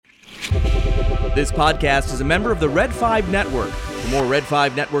This podcast is a member of the Red 5 Network. For more Red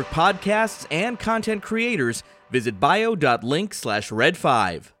 5 Network podcasts and content creators, visit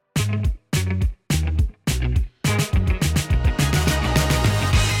bio.link/red5.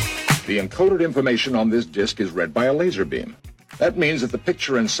 The encoded information on this disc is read by a laser beam. That means that the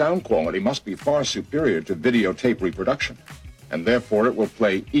picture and sound quality must be far superior to videotape reproduction, and therefore it will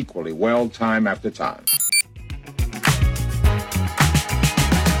play equally well time after time.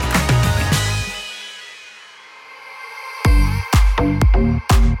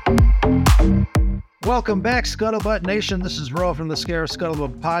 Welcome back, Scuttlebutt Nation. This is Ro from the Scarif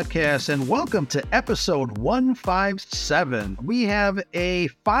Scuttlebutt Podcast, and welcome to episode 157. We have a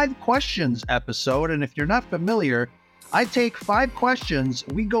 5 questions episode, and if you're not familiar, I take 5 questions,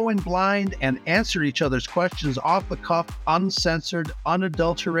 we go in blind and answer each other's questions off the cuff, uncensored,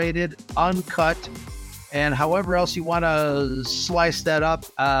 unadulterated, uncut, and however else you want to slice that up.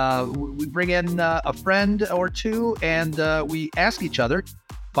 We bring in a friend or two, and we ask each other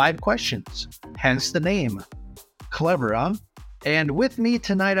 5 questions, hence the name. Clever, huh? And with me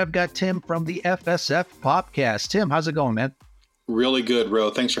tonight, I've got Tim from the FSF Popcast. Tim, how's it going, man? Really good, Ro.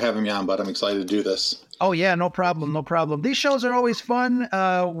 Thanks for having me on, bud. I'm excited to do this. Oh, yeah, no problem, no problem. These shows are always fun.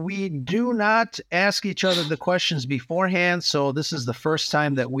 We do not ask each other the questions beforehand, so this is the first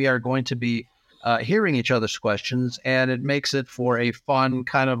time that we are going to be hearing each other's questions, and it makes it for a fun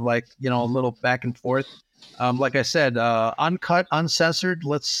kind of like, a little back and forth. Like I said, uncut, uncensored.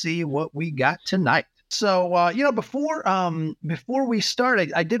 Let's see what we got tonight. So, before we start,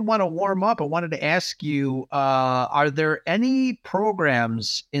 I did want to warm up. I wanted to ask you, are there any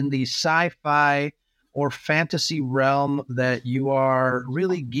programs in the sci-fi or fantasy realm that you are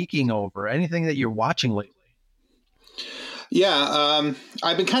really geeking over? Anything that you're watching lately? Yeah,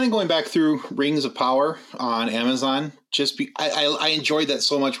 I've been kind of going back through Rings of Power on Amazon. I enjoyed that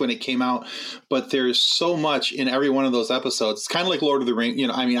so much when it came out, but there's so much in every one of those episodes. It's kind of like Lord of the Rings.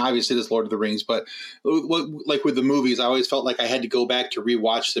 Obviously it is Lord of the Rings, but like with the movies, I always felt like I had to go back to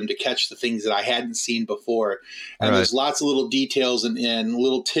rewatch them to catch the things that I hadn't seen before. And There's lots of little details and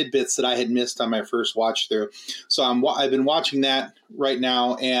little tidbits that I had missed on my first watch through. So I've been watching that right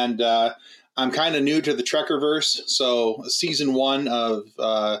now, and I'm kind of new to the Trekkerverse, so season 1 of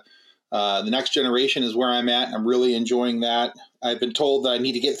The Next Generation is where I'm at. I'm really enjoying that. I've been told that I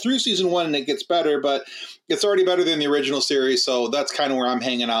need to get through season 1 and it gets better, but it's already better than the original series, so that's kind of where I'm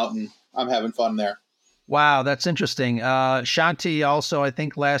hanging out, and I'm having fun there. Wow, that's interesting. Shanti also, I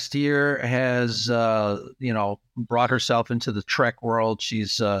think last year has, brought herself into the Trek world. She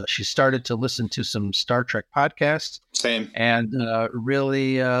started to listen to some Star Trek podcasts. Same. And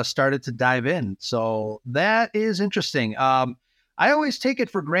really started to dive in. So that is interesting. I always take it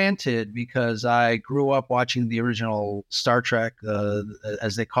for granted because I grew up watching the original Star Trek,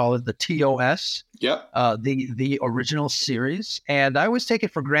 as they call it, the TOS. Yep. The original series. And I always take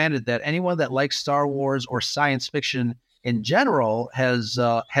it for granted that anyone that likes Star Wars or science fiction in general has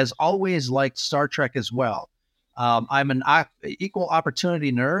always liked Star Trek as well. I'm an equal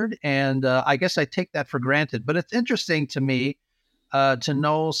opportunity nerd, and I guess I take that for granted. But it's interesting to me to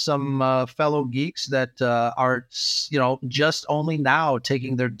know some fellow geeks that are, just only now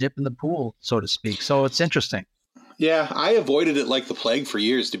taking their dip in the pool, so to speak. So it's interesting. Yeah, I avoided it like the plague for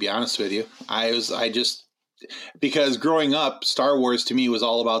years, to be honest with you. Because growing up, Star Wars to me was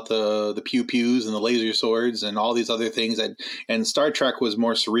all about the pew-pews and the laser swords and all these other things. And Star Trek was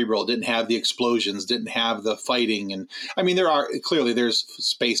more cerebral, didn't have the explosions, didn't have the fighting. And I mean, there's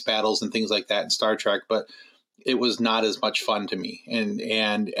space battles and things like that in Star Trek, but it was not as much fun to me.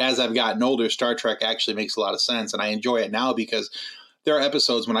 And as I've gotten older, Star Trek actually makes a lot of sense. And I enjoy it now because there are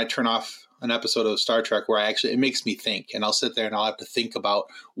episodes when I turn off an episode of Star Trek where it makes me think, and I'll sit there and I'll have to think about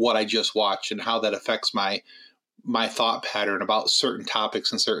what I just watched and how that affects my thought pattern about certain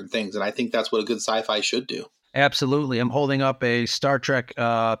topics and certain things. And I think that's what a good sci-fi should do. Absolutely. I'm holding up a Star Trek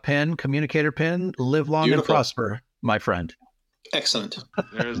communicator pin. Live long Beautiful. And prosper, my friend. Excellent.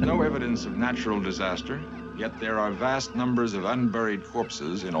 There is no evidence of natural disaster, yet there are vast numbers of unburied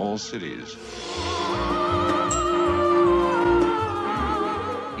corpses in all cities.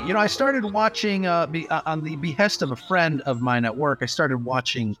 I started watching, on the behest of a friend of mine at work, I started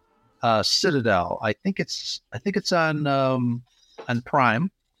watching Citadel. I think it's on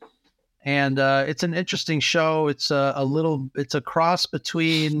Prime, and it's an interesting show. It's it's a cross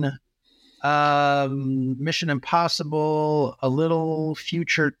between Mission Impossible, a little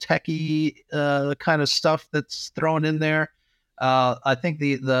future techie kind of stuff that's thrown in there. I think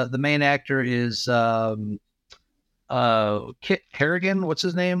the main actor is Kit Harington, what's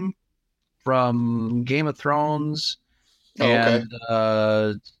his name, from Game of Thrones, and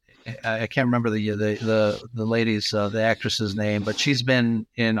I can't remember the lady's the actress's name, but she's been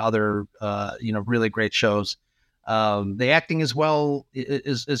in other really great shows. The acting as well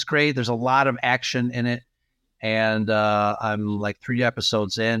is great. There's a lot of action in it, and I'm like 3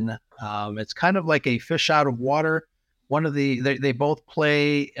 episodes in. It's kind of like a fish out of water. They both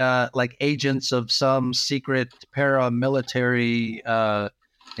play like agents of some secret paramilitary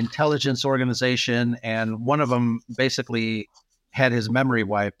intelligence organization, and one of them basically had his memory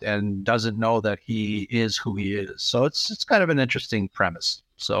wiped and doesn't know that he is who he is. So it's kind of an interesting premise.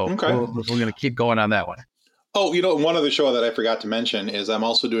 So we're going to keep going on that one. Oh, one other show that I forgot to mention is I'm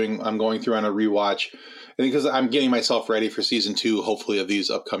going through on a rewatch, I think because I'm getting myself ready for season 2, hopefully, of these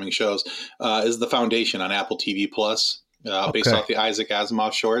upcoming shows, is The Foundation on Apple TV Plus, based off the Isaac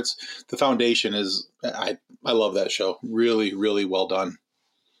Asimov shorts. The Foundation I love that show. Really, really well done.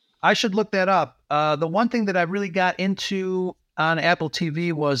 I should look that up. The one thing that I really got into on Apple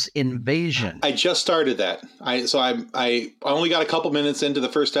TV was Invasion. I just started that. I only got a couple minutes into the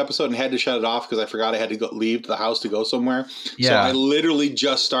first episode and had to shut it off because I forgot I had to leave the house to go somewhere. Yeah. So I literally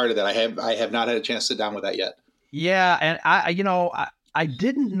just started that. I have not had a chance to sit down with that yet. Yeah, and I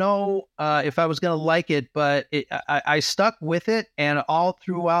didn't know if I was going to like it, but I stuck with it, and all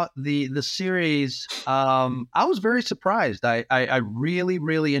throughout the series, I was very surprised. I really,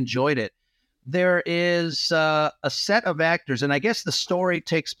 really enjoyed it. There is a set of actors, and I guess the story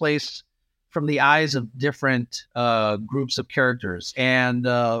takes place from the eyes of different groups of characters, and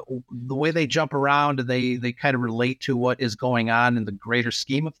the way they jump around, they kind of relate to what is going on in the greater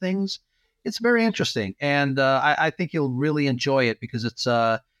scheme of things. It's very interesting, and I think you'll really enjoy it because it's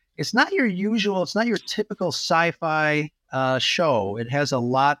not your typical sci-fi show. It has a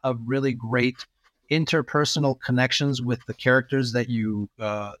lot of really great interpersonal connections with the characters that you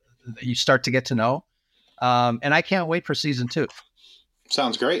start to get to know, and I can't wait for season 2.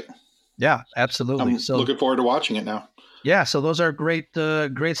 Sounds great. Yeah, absolutely. I'm looking forward to watching it now. Yeah, so those are great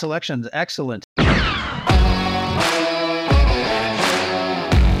selections. Excellent.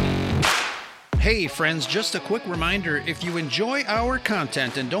 Hey friends, just a quick reminder, if you enjoy our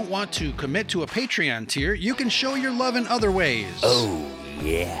content and don't want to commit to a Patreon tier, you can show your love in other ways. Oh,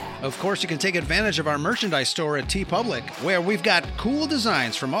 yeah. Of course, you can take advantage of our merchandise store at TeePublic, where we've got cool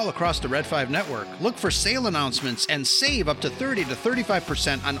designs from all across the Red 5 network. Look for sale announcements and save up to 30 to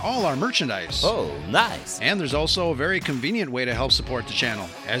 35% on all our merchandise. Oh, nice. And there's also a very convenient way to help support the channel.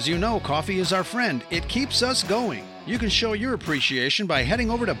 As you know, coffee is our friend. It keeps us going. You can show your appreciation by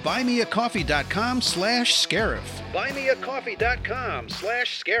heading over to buymeacoffee.com/Scarif.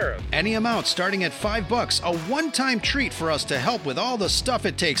 Buymeacoffee.com/Scarif. Any amount starting at $5, a one-time treat for us to help with all the stuff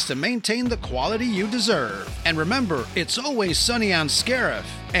it takes to maintain the quality you deserve. And remember, it's always sunny on Scarif,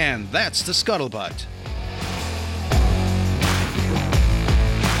 and that's the Scuttlebutt.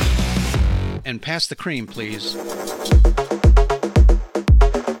 And pass the cream, please.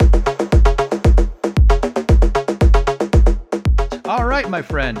 All right, my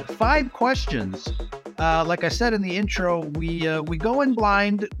friend, 5 questions. Like I said in the intro, we go in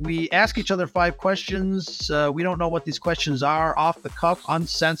blind. We ask each other 5 questions. We don't know what these questions are, off the cuff,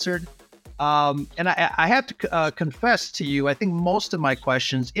 uncensored. And I have to confess to you, I think most of my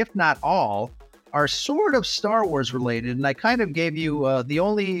questions, if not all, are sort of Star Wars related. And I kind of gave you the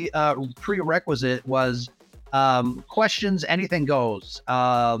only prerequisite was questions, anything goes.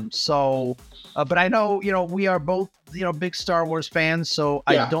 But I know, we are both, big Star Wars fans, so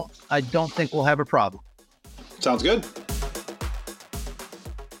yeah. I don't think we'll have a problem. Sounds good.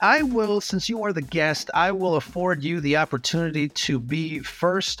 I will, since you are the guest, I will afford you the opportunity to be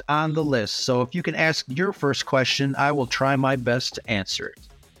first on the list. So if you can ask your first question, I will try my best to answer it.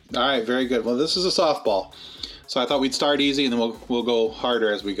 All right, very good. Well, this is a softball. So I thought we'd start easy and then we'll go harder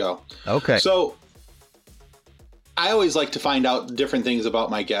as we go. Okay. So I always like to find out different things about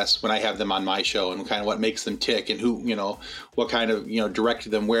my guests when I have them on my show and kind of what makes them tick and who, what kind of,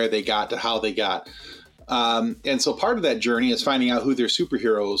 directed them, where they got to how they got. And so part of that journey is finding out who their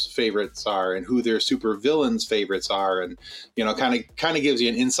superheroes favorites are and who their super villains favorites are. And, kind of gives you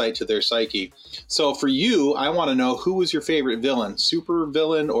an insight to their psyche. So for you, I want to know, who was your favorite villain, super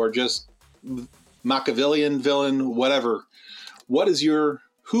villain or just Machiavellian villain, whatever. Who is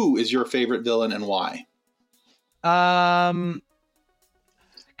your favorite villain and why? God,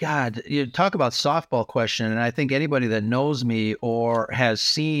 you talk about softball question, and I think anybody that knows me or has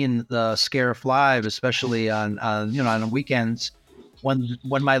seen the Scarif Live, especially on weekends, when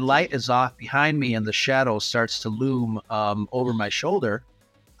my light is off behind me and the shadow starts to loom over my shoulder,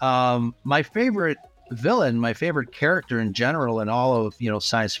 my favorite villain, my favorite character in general in all of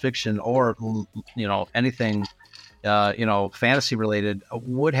science fiction or anything fantasy related,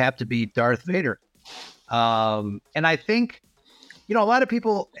 would have to be Darth Vader. And I think, a lot of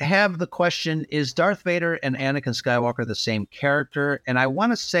people have the question, is Darth Vader and Anakin Skywalker the same character? And I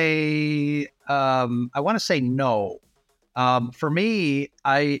want to say no. For me,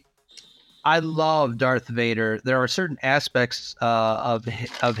 I love Darth Vader. There are certain aspects of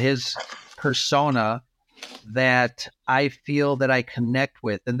his persona that I feel that I connect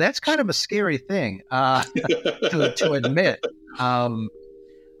with, and that's kind of a scary thing to admit.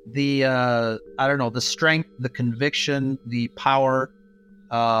 The strength, the conviction, the power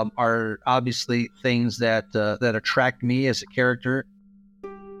are obviously things that attract me as a character.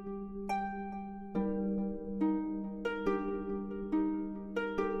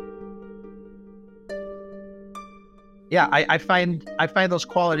 Yeah, I find those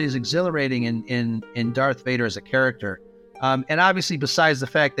qualities exhilarating in Darth Vader as a character, and obviously besides the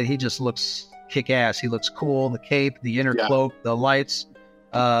fact that he just looks kick-ass, he looks cool. The cape, the inner cloak, the lights,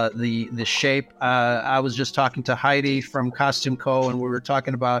 the shape. I was just talking to Heidi from Costume Co, and we were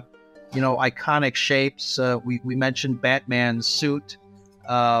talking about iconic shapes. We mentioned Batman's suit.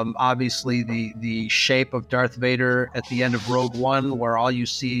 Obviously the shape of Darth Vader at the end of Rogue One, where all you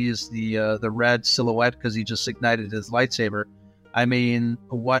see is the red silhouette because he just ignited his lightsaber. I mean,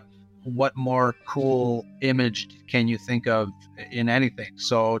 what more cool image can you think of in anything?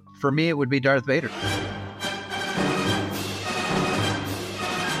 So for me, it would be Darth Vader.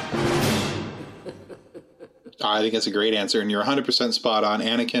 I think that's a great answer, and you're 100% spot on.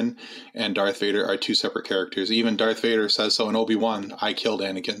 Anakin and Darth Vader are two separate characters. Even Darth Vader says so in Obi-Wan, I killed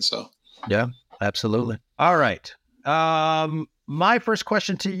Anakin, so. Yeah, absolutely. All right. My first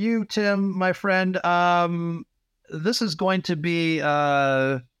question to you, Tim, my friend, this is going to be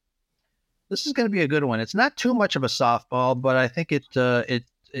a good one. It's not too much of a softball, but I think it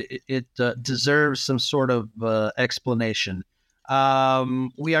deserves some sort of explanation.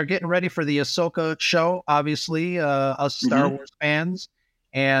 We are getting ready for the Ahsoka show, obviously, us Star Wars fans,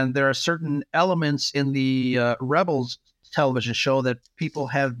 and there are certain elements in the Rebels television show that people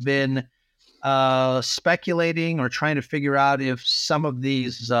have been speculating or trying to figure out if some of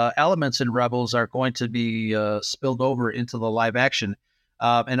these elements in Rebels are going to be spilled over into the live action.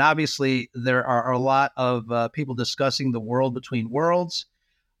 And obviously, there are a lot of people discussing the world between worlds.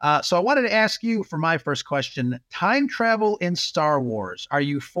 So I wanted to ask you for my first question, time travel in Star Wars, are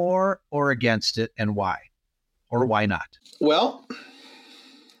you for or against it, and why? Or why not? Well,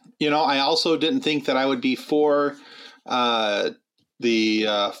 I also didn't think that I would be for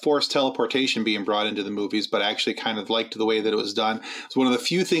the forced teleportation being brought into the movies, but I actually kind of liked the way that it was done. It's one of the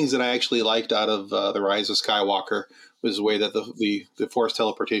few things that I actually liked out of The Rise of Skywalker was the way that the forced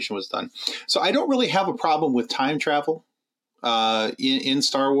teleportation was done. So I don't really have a problem with time travel in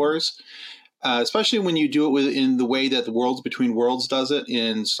Star Wars, especially when you do it in the way that the Worlds Between Worlds does it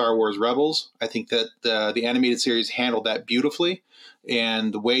in Star Wars Rebels. I think that the animated series handled that beautifully,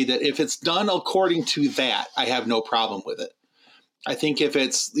 and the way that if it's done according to that, I have no problem with it. I think if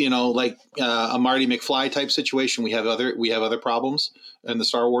it's like a Marty McFly type situation, we have other problems in the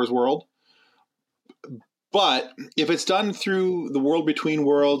Star Wars world. But if it's done through the World Between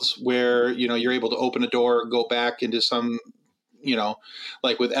Worlds, where you're able to open a door, go back into some,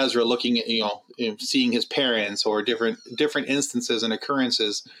 like with Ezra looking at seeing his parents, or different instances and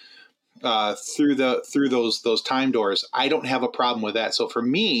occurrences through those time doors, I don't have a problem with that. So for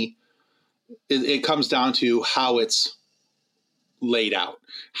me, it comes down to how it's laid out,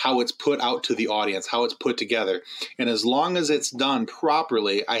 how it's put out to the audience, how it's put together, and as long as it's done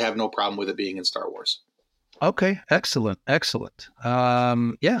properly, I have no problem with it being in Star Wars. Okay, excellent.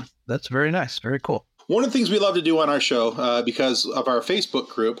 Yeah, that's very nice. Very cool. One of the things we love to do on our show, because of our Facebook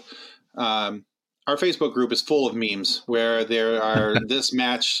group, our Facebook group is full of memes where there are this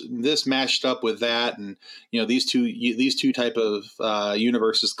matched up with that, and these two type of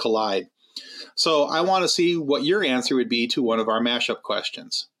universes collide. So I want to see what your answer would be to one of our mashup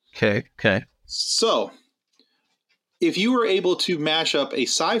questions. Okay. So, if you were able to mash up a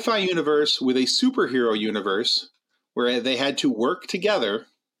sci-fi universe with a superhero universe where they had to work together,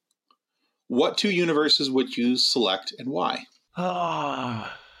 what two universes would you select and why? The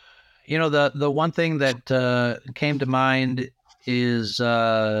one thing that came to mind is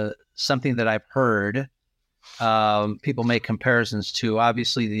something that I've heard people make comparisons to.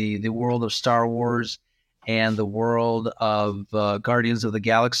 Obviously, the world of Star Wars and the world of Guardians of the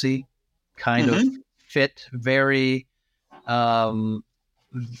Galaxy kind of fit very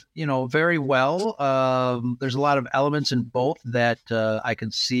very well. There's a lot of elements in both that I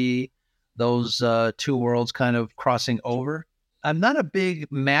can see those two worlds kind of crossing over. I'm not a big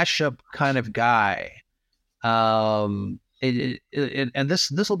mashup kind of guy. And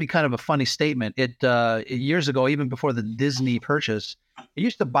this will be kind of a funny statement. Years ago, even before the Disney purchase, it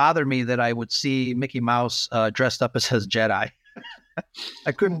used to bother me that I would see Mickey Mouse dressed up as his Jedi.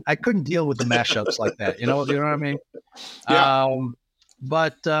 I couldn't deal with the mashups like that. You know what I mean? Yeah.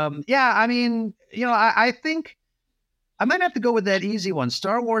 I mean, I think I might have to go with that easy one.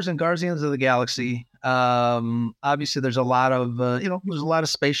 Star Wars and Guardians of the Galaxy. Obviously there's a lot of, there's a lot of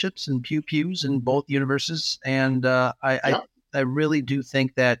spaceships and pew-pews in both universes. And, I really do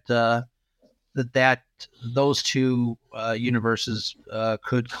think that, those two, universes,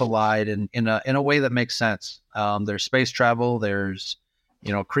 could collide in a way that makes sense. There's space travel, there's,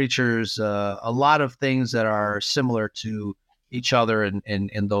 creatures, a lot of things that are similar to each other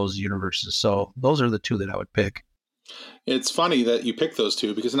in those universes. So those are the two that I would pick. It's funny that you picked those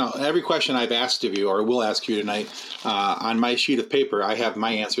two, because now every question I've asked of you or will ask you tonight, on my sheet of paper, I have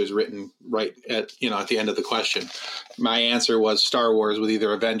my answers written right at the end of the question. My answer was Star Wars with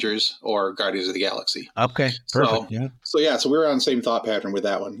either Avengers or Guardians of the Galaxy. Okay, perfect. So we're on the same thought pattern with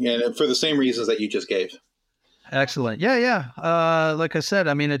that one, and for the same reasons that you just gave. Excellent. Yeah. Like I said,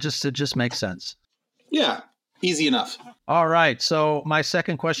 I mean, it just makes sense. Yeah. Easy enough. All right. So my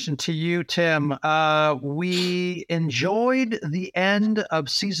second question to you, Tim, we enjoyed the end of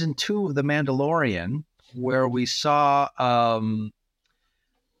season 2 of The Mandalorian, where we saw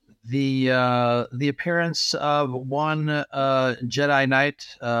the appearance of one Jedi Knight,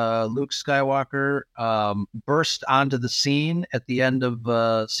 Luke Skywalker, burst onto the scene at the end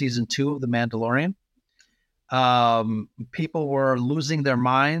of season 2 of The Mandalorian. People were losing their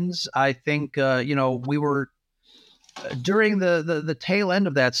minds. I think, we were during the tail end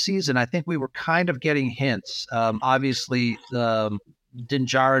of that season. I think we were kind of getting hints. Obviously, Din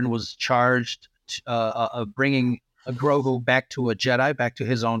Djarin was charged of bringing a Grogu back to a Jedi, back to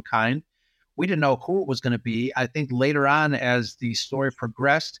his own kind. We didn't know who it was going to be. I think later on, as the story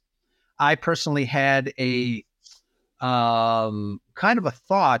progressed, I personally had a kind of a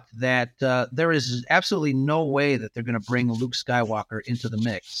thought that there is absolutely no way that they're going to bring Luke Skywalker into the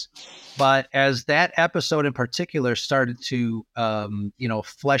mix. But as that episode in particular started to,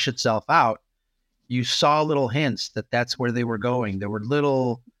 flesh itself out, you saw little hints that that's where they were going. There were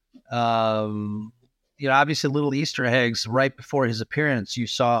little, obviously little Easter eggs right before his appearance. You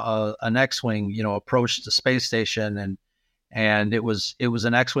saw an X-Wing, approach the space station, and it was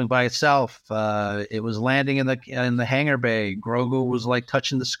an X-Wing by itself. It was landing in the hangar bay. Grogu was like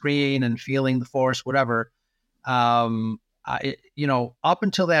touching the screen and feeling the Force, whatever. Up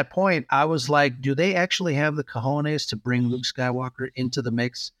until that point, I was like, do they actually have the cojones to bring Luke Skywalker into the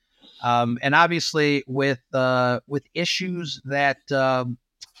mix? And obviously with issues that The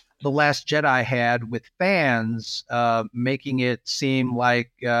Last Jedi had with fans, making it seem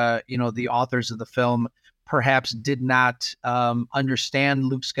like, the authors of the film perhaps did not understand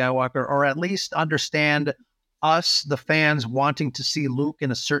Luke Skywalker, or at least understand us, the fans, wanting to see Luke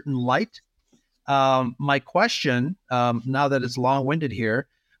in a certain light. My question, now that it's long-winded here,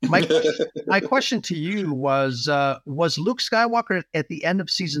 my question to you was Luke Skywalker at the end of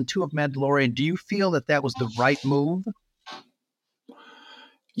season 2 of Mandalorian, do you feel that was the right move?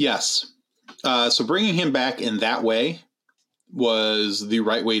 Yes. So bringing him back in that way was the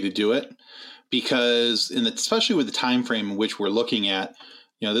right way to do it, because especially with the time frame in which we're looking at,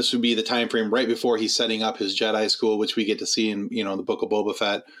 this would be the time frame right before he's setting up his Jedi school, which we get to see in the Book of Boba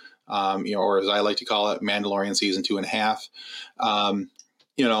Fett, or as I like to call it, Mandalorian season 2.5.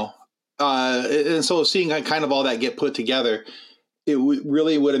 And so seeing kind of all that get put together, it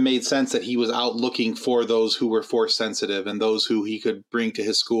really would have made sense that he was out looking for those who were Force sensitive and those who he could bring to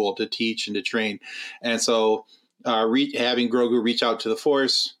his school to teach and to train. And so having Grogu reach out to the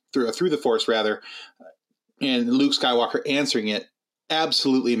Force, through the Force rather, and Luke Skywalker answering it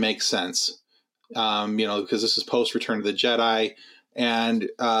absolutely makes sense. Because this is post Return of the Jedi, and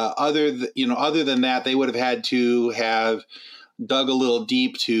other than that, they would have had to have dug a little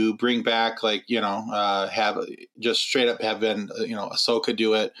deep to bring back, have just straight up have been, Ahsoka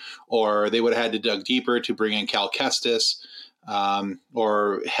do it, or they would have had to dug deeper to bring in Cal Kestis,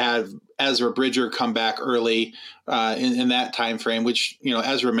 or have Ezra Bridger come back early in that time frame, which,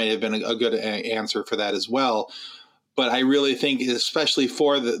 Ezra may have been a good answer for that as well. But I really think, especially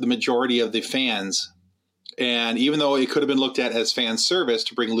for the majority of the fans, and even though it could have been looked at as fan service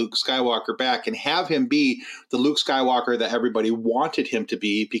to bring Luke Skywalker back and have him be the Luke Skywalker that everybody wanted him to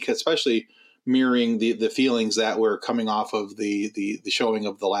be, because especially mirroring the feelings that were coming off of the showing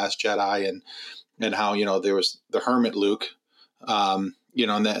of The Last Jedi, and how, there was the hermit Luke, and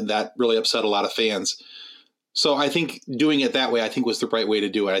that really upset a lot of fans. So I think doing it that way, I think was the right way to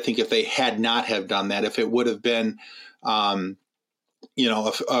do it. I think if they had not have done that, if it would have been, a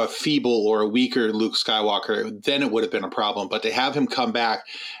feeble or a weaker Luke Skywalker, then it would have been a problem. But to have him come back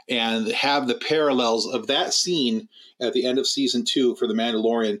and have the parallels of that scene at the end of season 2 for The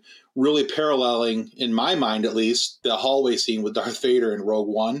Mandalorian really paralleling, in my mind at least, the hallway scene with Darth Vader in Rogue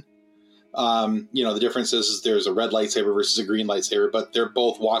One. The difference is there's a red lightsaber versus a green lightsaber, but they're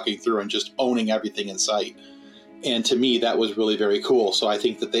both walking through and just owning everything in sight. And to me, that was really very cool. So I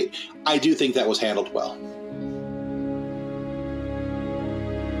think that I do think that was handled well.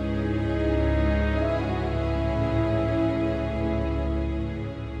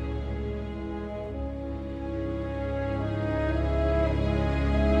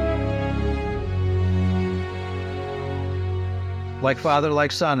 Like father,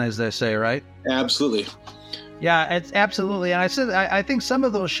 like son, as they say, right? Absolutely. Yeah, it's absolutely. And I think some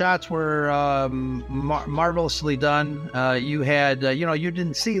of those shots were marvelously done. You had, you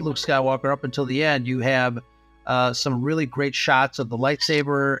didn't see Luke Skywalker up until the end. You have some really great shots of the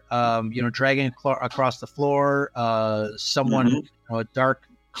lightsaber, dragging across the floor. Someone, a dark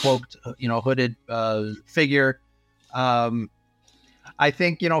cloaked, hooded figure. I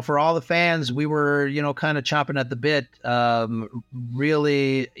think, for all the fans, we were, kind of chomping at the bit,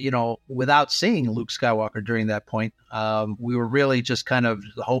 really, without seeing Luke Skywalker during that point. We were really just kind of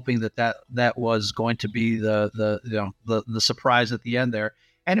hoping that was going to be the surprise at the end there.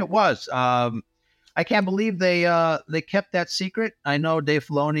 And it was. I can't believe they kept that secret. I know Dave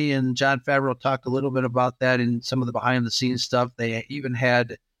Filoni and Jon Favreau talked a little bit about that in some of the behind the scenes stuff. They even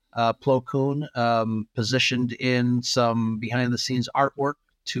had Plo Koon positioned in some behind the scenes artwork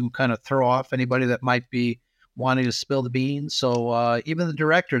to kind of throw off anybody that might be wanting to spill the beans. So even the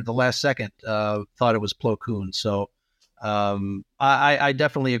director at the last second thought it was Plo Koon. So I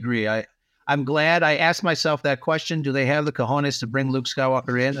definitely agree. I'm glad I asked myself that question. Do they have the cojones to bring Luke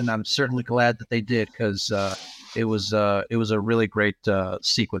Skywalker in? And I'm certainly glad that they did, because it was a really great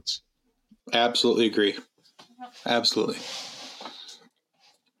sequence. Absolutely agree. Absolutely.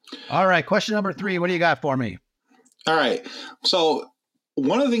 All right. Question number 3. What do you got for me? All right. So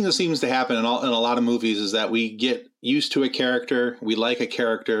one of the things that seems to happen in a lot of movies is that we get used to a character. We like a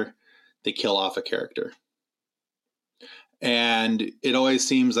character. They kill off a character. And it always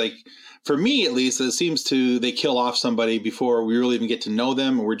seems like, for me at least, they kill off somebody before we really even get to know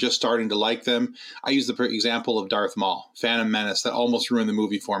them, or we're just starting to like them. I use the example of Darth Maul, Phantom Menace. That almost ruined the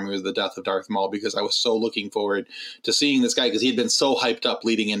movie for me, was the death of Darth Maul, because I was so looking forward to seeing this guy, because he had been so hyped up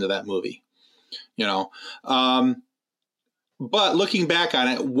leading into that movie. But looking back on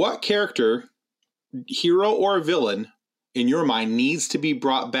it, what character, hero or villain, in your mind, needs to be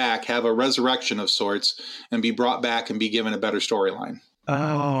brought back, have a resurrection of sorts, and be brought back and be given a better storyline?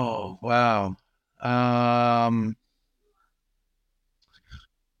 Oh, wow.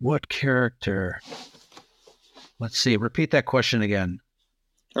 What character? Let's see. Repeat that question again.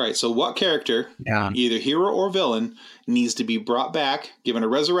 All right. So what character, either hero or villain, needs to be brought back, given a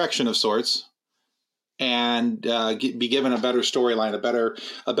resurrection of sorts, and be given a better storyline,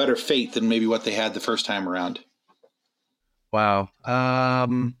 a better fate than maybe what they had the first time around? Wow.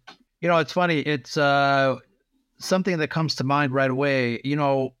 It's funny. It's something that comes to mind right away.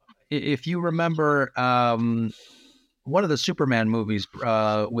 If you remember one of the Superman movies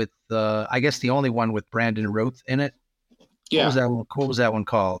with I guess the only one with Brandon Routh in it. Yeah. What was that one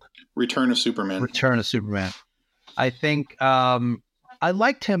called? Return of Superman. Return of Superman. I think I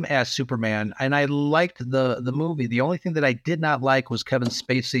liked him as Superman, and I liked the movie. The only thing that I did not like was Kevin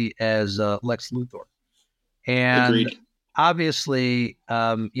Spacey as Lex Luthor. And agreed. Obviously,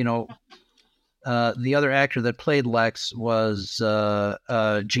 the other actor that played Lex was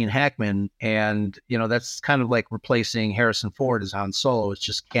Gene Hackman, and that's kind of like replacing Harrison Ford as Han Solo. It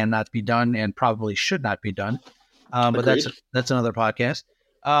just cannot be done, and probably should not be done. But that's another podcast.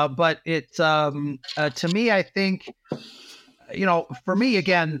 But it's to me, I think, for me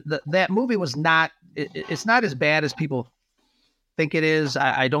again, that movie was not. It's not as bad as people think it is.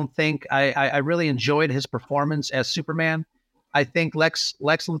 I don't think I really enjoyed his performance as Superman. I think Lex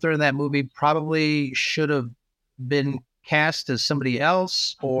Luthor in that movie probably should have been cast as somebody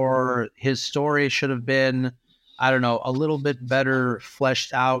else, or his story should have been, I don't know, a little bit better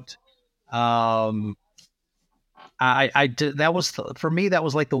fleshed out. That was, for me, that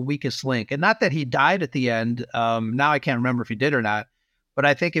was like the weakest link. And not that he died at the end. Now I can't remember if he did or not. But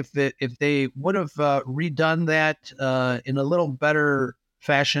I think if they would have redone that in a little better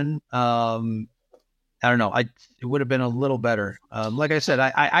fashion, I don't know, it would have been a little better. Like I said,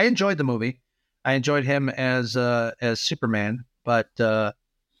 I enjoyed the movie. I enjoyed him as Superman, but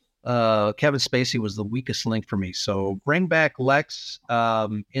Kevin Spacey was the weakest link for me. So bring back Lex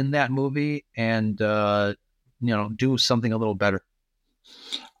in that movie and, do something a little better.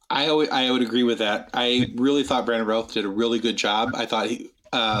 I would agree with that. I really thought Brandon Routh did a really good job. I thought he,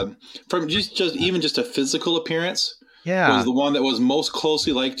 from just a physical appearance, was the one that was most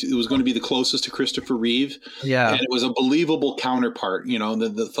closely liked. It was going to be the closest to Christopher Reeve. Yeah. And it was a believable counterpart,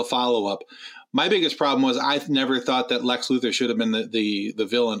 the follow-up. My biggest problem was I never thought that Lex Luthor should have been the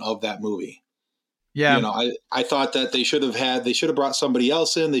villain of that movie. Yeah. I thought that they should have brought somebody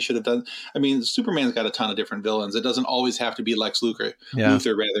else in. They should have done, Superman's got a ton of different villains. It doesn't always have to be Lex Luthor,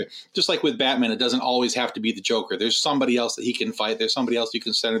 rather. Just like with Batman, it doesn't always have to be the Joker. There's somebody else that he can fight. There's somebody else you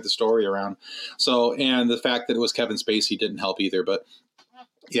can center the story around. So, and the fact that it was Kevin Spacey didn't help either, but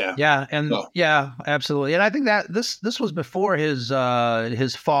absolutely. And I think that this was before his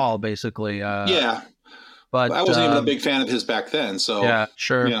fall, basically. But I wasn't even a big fan of his back then. So yeah,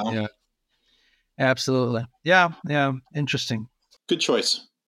 sure. Yeah. Absolutely. Yeah. Interesting. Good choice.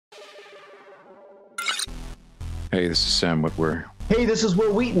 Hey, this is Sam Whitwer. Hey, this is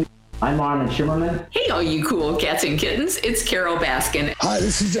Will Wheaton. I'm Armin Shimmerman. Hey, all you cool cats and kittens. It's Carol Baskin. Hi,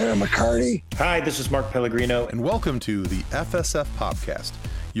 this is Darren McCarty. Hi, this is Mark Pellegrino. And welcome to the FSF Popcast,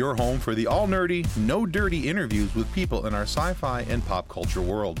 your home for the all-nerdy, no-dirty interviews with people in our sci-fi and pop culture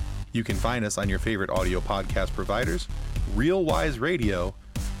world. You can find us on your favorite audio podcast providers, Real Wise Radio,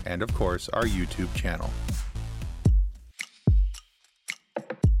 and of course, our YouTube channel.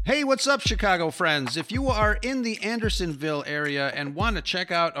 Hey, what's up, Chicago friends? If you are in the Andersonville area and want to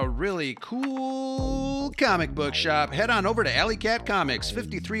check out a really cool comic book shop, head on over to Alley Cat Comics,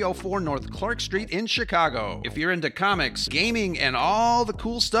 5304 North Clark Street in Chicago. If you're into comics, gaming, and all the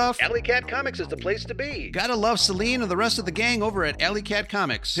cool stuff, Alley Cat Comics is the place to be. Gotta love Celine and the rest of the gang over at Alley Cat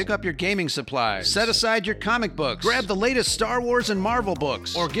Comics. Pick up your gaming supplies, set aside your comic books, grab the latest Star Wars and Marvel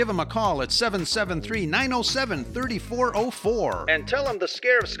books, or give them a call at 773-907-3404 and tell them the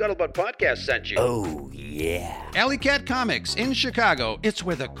Scarif Scuttlebutt Podcast sent you. Oh, yeah. Alley Cat Comics in Chicago. It's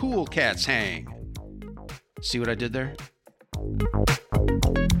where the cool cats hang. See what I did there?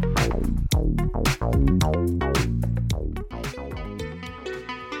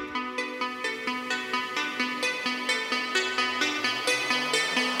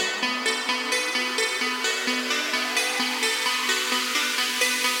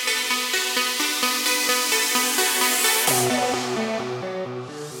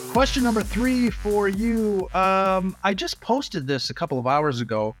 Question number 3 for you. I just posted this a couple of hours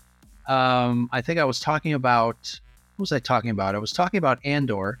ago. I think I was talking about, what was I talking about? I was talking about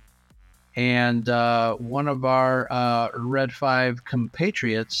Andor, and one of our Red 5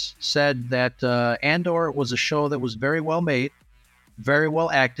 compatriots said that Andor was a show that was very well made, very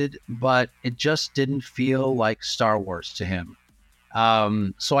well acted, but it just didn't feel like Star Wars to him.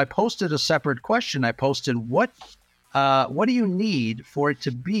 So I posted a separate question. I posted, what do you need for it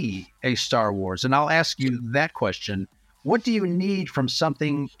to be a Star Wars? And I'll ask you that question. What do you need from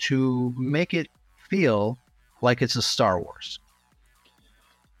something to make it feel like it's a Star Wars?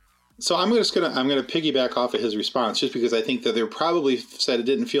 So I'm gonna piggyback off of his response, just because I think that they probably said it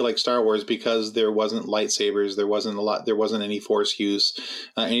didn't feel like Star Wars because there wasn't lightsabers, there wasn't any Force use,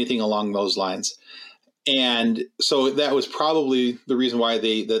 anything along those lines. And so that was probably the reason why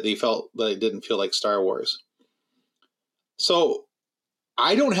they felt that it didn't feel like Star Wars. So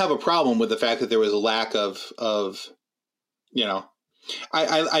I don't have a problem with the fact that there was a lack of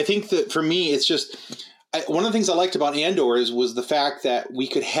I think that for me, it's just one of the things I liked about Andor was the fact that we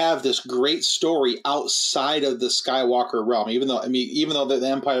could have this great story outside of the Skywalker realm, even though the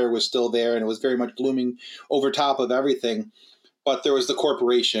Empire was still there and it was very much looming over top of everything. But there was the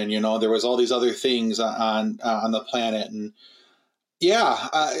corporation, there was all these other things on the planet. And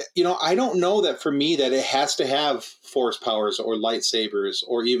I don't know that for me that it has to have Force powers or lightsabers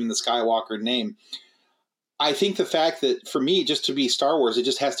or even the Skywalker name. I think the fact that for me, just to be Star Wars, it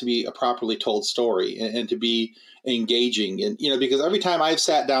just has to be a properly told story and to be engaging. And, because every time I've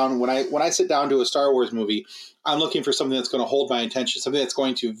sat down, when I sit down to a Star Wars movie, I'm looking for something that's going to hold my attention, something that's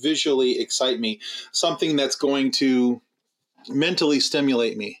going to visually excite me, something that's going to mentally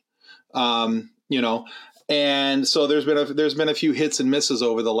stimulate me, And so there's been a few hits and misses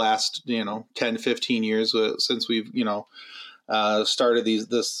over the last 10, 15 years since we've started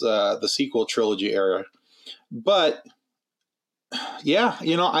the sequel trilogy era. But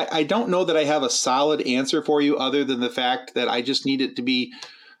I don't know that I have a solid answer for you other than the fact that I just need it to be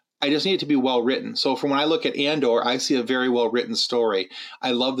well written. So from when I look at Andor, I see a very well written story.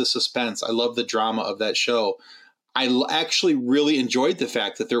 I love the suspense. I love the drama of that show. I actually really enjoyed the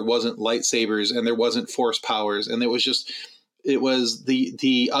fact that there wasn't lightsabers and there wasn't Force powers, and it was just it was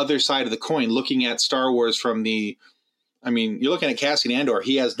the other side of the coin, looking at Star Wars from the, I mean, you're looking at Cassian Andor.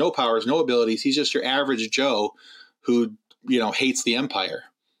 He has no powers, no abilities. He's just your average Joe who, hates the Empire.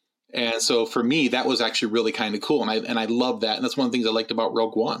 And so for me, that was actually really kind of cool. And I love that. And that's one of the things I liked about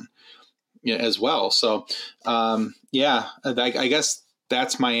Rogue One as well. So, I guess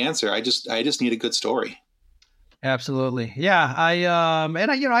that's my answer. I just need a good story. Absolutely. Yeah.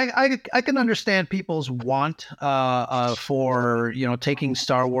 I can understand people's want for, taking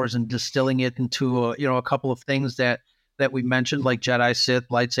Star Wars and distilling it into, a couple of things that we mentioned, like Jedi, Sith,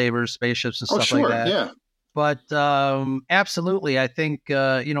 lightsabers, spaceships, and stuff like that. Yeah. But absolutely, I think,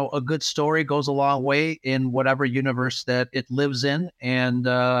 a good story goes a long way in whatever universe that it lives in. And,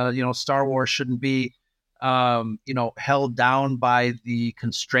 Star Wars shouldn't be, held down by the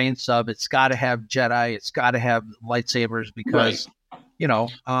constraints of it's got to have Jedi, it's got to have lightsabers, because,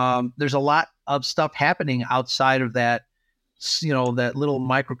 there's a lot of stuff happening outside of that, that little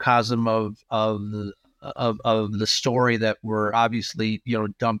microcosm of the story that we're obviously,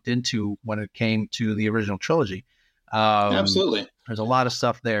 dumped into when it came to the original trilogy. Absolutely. There's a lot of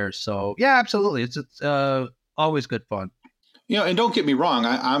stuff there. So yeah, absolutely. It's always good fun. And don't get me wrong,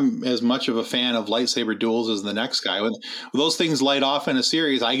 I'm as much of a fan of lightsaber duels as the next guy. When those things light off in a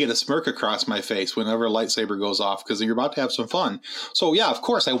series, I get a smirk across my face whenever a lightsaber goes off, because you're about to have some fun. So yeah, of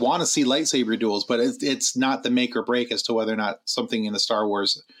course, I want to see lightsaber duels, but it's not the make or break as to whether or not something in the Star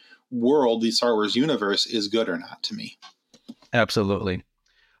Wars world, the Star Wars universe, is good or not to me. Absolutely.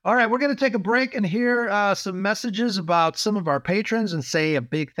 All right, we're going to take a break and hear some messages about some of our patrons and say a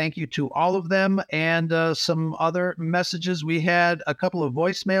big thank you to all of them, and some other messages. We had a couple of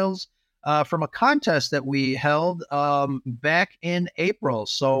voicemails from a contest that we held back in April.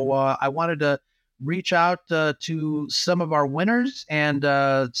 So I wanted to reach out to some of our winners and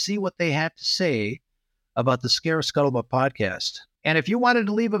see what they had to say about the Scarif Scuttlebutt podcast. And if you wanted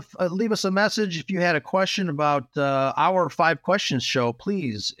to leave us a message, if you had a question about our 5 Questions show,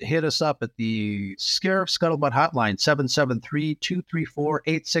 please hit us up at the Scarif Scuttlebutt hotline,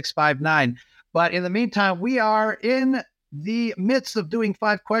 773-234-8659. But in the meantime, we are in the midst of doing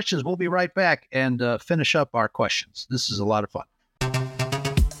 5 questions. We'll be right back and finish up our questions. This is a lot of fun.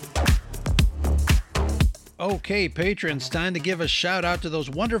 Okay, patrons, time to give a shout out to those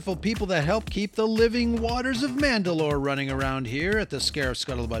wonderful people that help keep the living waters of Mandalore running around here at the Scarif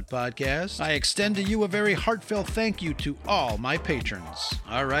Scuttlebutt Podcast. I extend to you a very heartfelt thank you to all my patrons.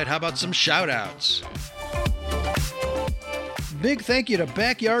 All right, how about some shout outs? Big thank you to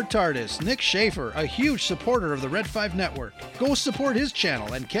Backyard TARDIS, Nick Schaefer, a huge supporter of the Red 5 Network. Go support his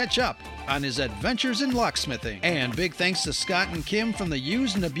channel and catch up on his adventures in locksmithing. And big thanks to Scott and Kim from the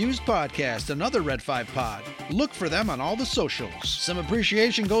Used and Abused Podcast, another Red 5 pod. Look for them on all the socials. Some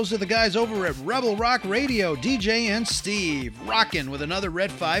appreciation goes to the guys over at Rebel Rock Radio, DJ and Steve, rockin' with another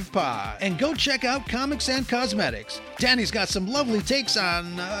Red 5 pod. And go check out Comics and Cosmetics. Danny's got some lovely takes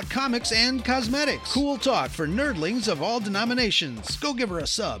on comics and cosmetics. Cool talk for nerdlings of all denominations. Go give her a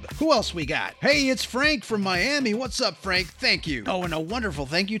sub. Who else we got? Hey, it's Frank from Miami. What's up, Frank? Thank you. Oh, and a wonderful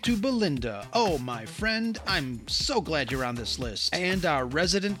thank you to Belinda. Oh, my friend, I'm so glad you're on this list. And our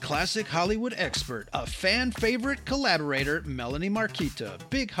resident classic Hollywood expert, a fan favorite collaborator, Melanie Marquita.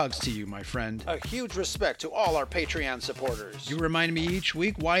 Big hugs to you, my friend. A huge respect to all our Patreon supporters. You remind me each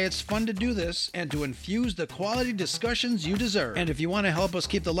week why it's fun to do this and to infuse the quality discussions you deserve. And if you want to help us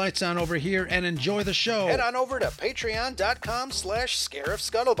keep the lights on over here and enjoy the show, head on over to patreon.com/Scarif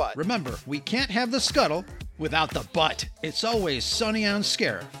Scuttlebutt. Remember, we can't have the scuttle without the butt. It's always sunny on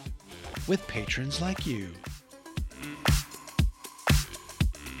Scarif with patrons like you.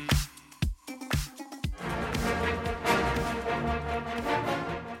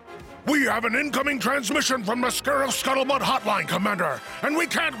 We have an incoming transmission from the Scarif Scuttlebutt hotline, Commander, and we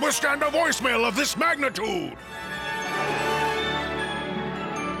can't withstand a voicemail of this magnitude.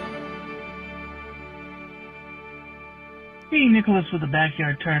 Hey, Nicholas with the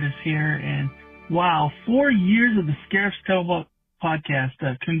Backyard TARDIS here, and wow, 4 years of the Scarif Scuttlebutt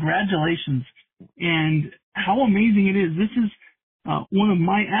podcast. Congratulations, and how amazing it is. This is one of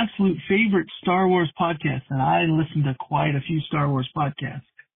my absolute favorite Star Wars podcasts, and I listen to quite a few Star Wars podcasts.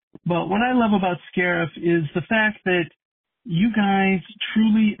 But what I love about Scarif is the fact that you guys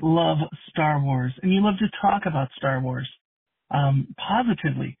truly love Star Wars, and you love to talk about Star Wars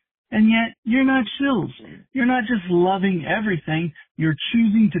positively. And yet, you're not shills. You're not just loving everything. You're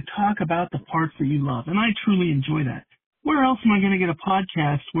choosing to talk about the parts that you love. And I truly enjoy that. Where else am I going to get a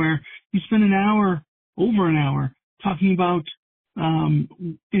podcast where you spend an hour, over an hour, talking about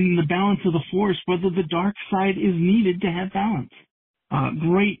in the balance of the Force, whether the dark side is needed to have balance?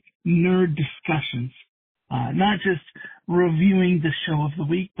 Great nerd discussions. Not just reviewing the show of the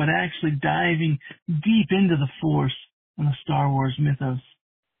week, but actually diving deep into the Force and the Star Wars mythos.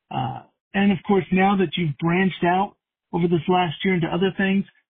 And of course, now that you've branched out over this last year into other things,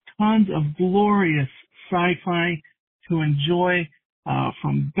 tons of glorious sci-fi to enjoy,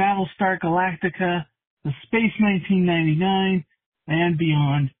 from Battlestar Galactica to Space 1999 and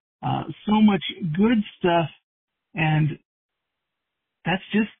beyond. So much good stuff, and that's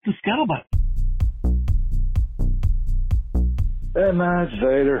just the Scuttlebutt. Hey man, it's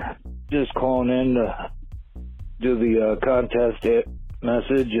Vader. Just calling in to do the contest hit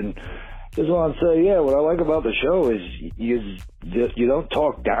message, and just want to say, yeah, what I like about the show is you don't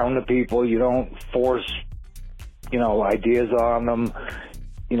talk down to people, you don't force, ideas on them.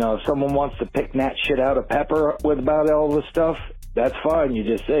 If someone wants to pick that shit out of Pepper with about all this stuff, that's fine. You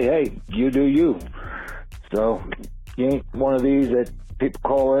just say, hey, you do you. So you ain't one of these that people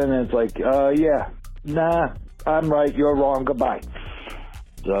call in and it's like, yeah, nah, I'm right, you're wrong, goodbye.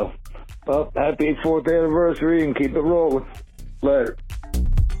 So, well, happy 4th anniversary and keep it rolling. Later.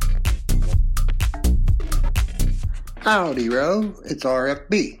 Howdy, Ro. It's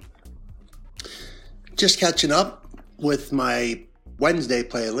RFB. Just catching up with my Wednesday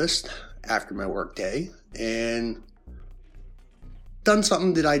playlist after my work day, and done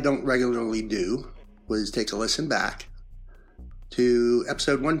something that I don't regularly do, was take a listen back to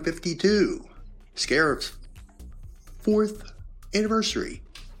episode 152, Scarif's 4th anniversary.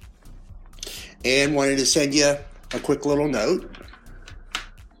 And wanted to send you a quick little note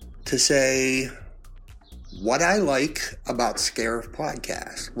to say what I like about Scarif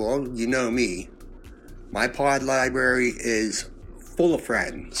Podcast. Well, you know me. My pod library is full of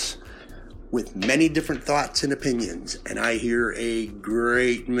friends with many different thoughts and opinions, and I hear a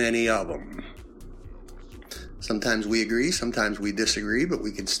great many of them. Sometimes we agree, sometimes we disagree, but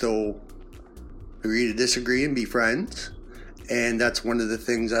we can still agree to disagree and be friends. And that's one of the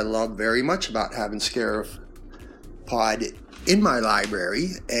things I love very much about having Scarif Pod in my library,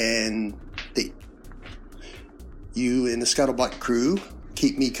 and you and the Scuttlebutt crew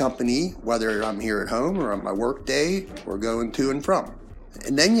keep me company, whether I'm here at home or on my work day or going to and from.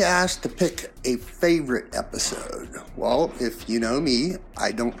 And then you asked to pick a favorite episode. Well, if you know me,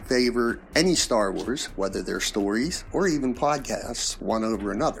 I don't favor any Star Wars, whether they're stories or even podcasts, one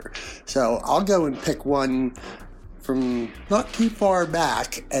over another. So I'll go and pick one from not too far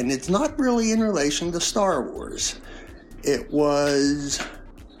back, and it's not really in relation to Star Wars. It was,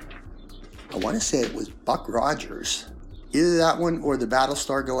 I want to say it was Buck Rogers. Either that one or the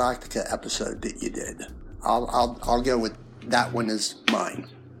Battlestar Galactica episode that you did. I'll go with that one as mine,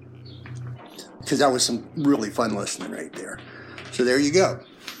 because that was some really fun listening right there. So there you go.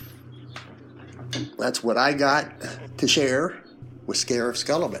 That's what I got to share with Scarif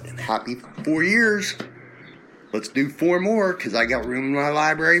Scuttlebutt. And happy 4 years. Let's do 4 more, because I got room in my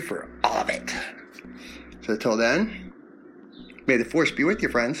library for all of it. So till then, may the Force be with you,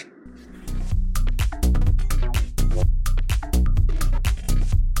 friends.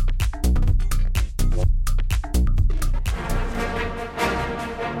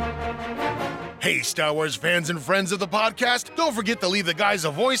 Hey, Star Wars fans and friends of the podcast, don't forget to leave the guys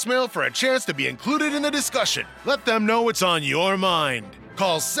a voicemail for a chance to be included in the discussion. Let them know what's on your mind.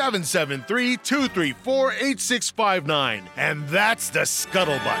 Call 773-234-8659, and that's the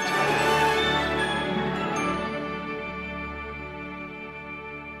Scuttlebutt.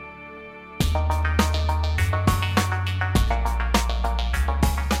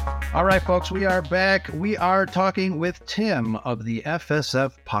 All right, folks, we are back. We are talking with Tim of the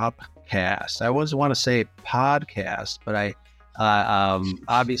FSF Popcast. I always want to say podcast, but I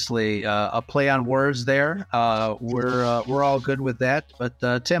obviously a play on words there. We're all good with that.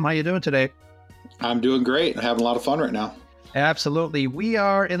 But Tim, how you doing today? I'm doing great. I'm having a lot of fun right now. Absolutely. We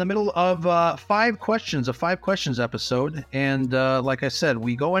are in the middle of a 5 questions episode. And like I said,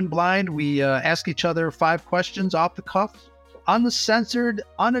 we go in blind. We ask each other 5 questions off the cuff. Uncensored,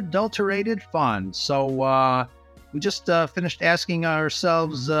 unadulterated fun. So we just finished asking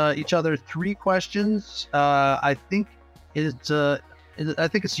ourselves each other 3 questions. I think it's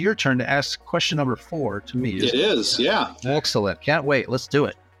your turn to ask question number 4 to me. It is, yeah. Excellent. Can't wait. Let's do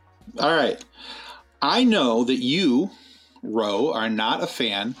it. All right. I know that you, Ro, are not a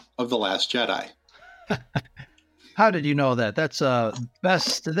fan of The Last Jedi. How did you know that? That's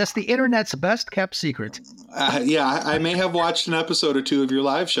the internet's best kept secret. Yeah, I may have watched an episode or 2 of your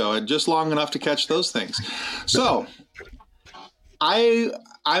live show, and just long enough to catch those things. So, I'm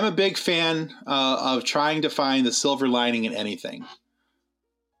a big fan of trying to find the silver lining in anything.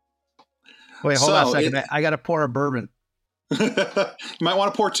 Wait, hold on a second. I got to pour a bourbon. You might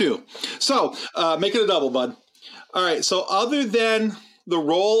want to pour 2. So, make it a double, bud. All right. So other than the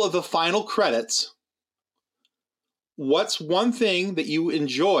role of the final credits, what's one thing that you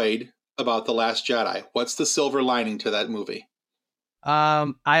enjoyed about The Last Jedi? What's the silver lining to that movie?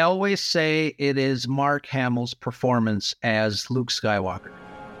 I always say it is Mark Hamill's performance as Luke Skywalker.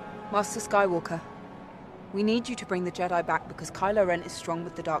 Master Skywalker, we need you to bring the Jedi back because Kylo Ren is strong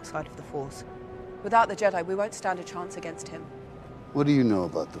with the dark side of the Force. Without the Jedi, we won't stand a chance against him. What do you know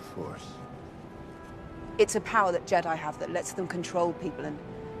about the Force? It's a power that Jedi have that lets them control people and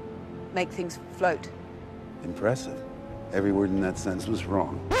make things float. Impressive. Every word in that sentence was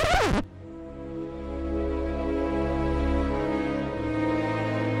wrong.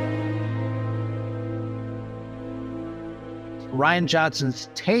 Rian Johnson's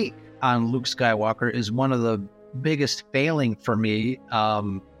take on Luke Skywalker is one of the biggest failing for me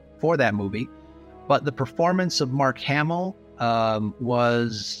for that movie. But the performance of Mark Hamill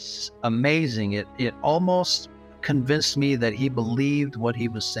was amazing. It almost convinced me that he believed what he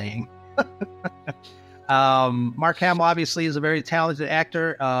was saying. Mark Hamill obviously is a very talented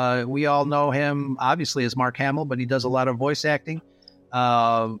actor. We all know him obviously as Mark Hamill, but he does a lot of voice acting.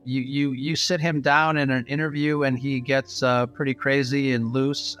 You sit him down in an interview and he gets pretty crazy and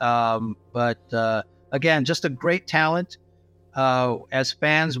loose. But again, just a great talent. As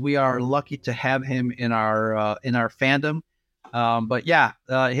fans, we are lucky to have him in our fandom. But yeah,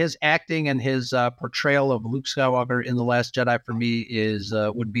 his acting and his portrayal of Luke Skywalker in The Last Jedi for me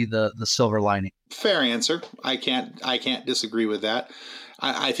would be the silver lining. Fair answer. I can't disagree with that.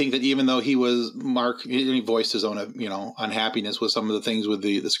 I think that even though he voiced his own, unhappiness with some of the things with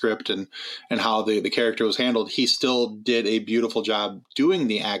the script and how the character was handled, he still did a beautiful job doing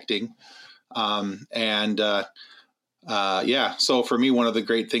the acting. So for me, one of the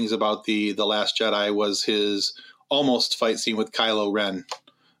great things about the Last Jedi was his almost fight scene with Kylo Ren.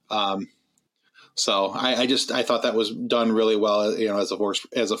 So I thought that was done really well, as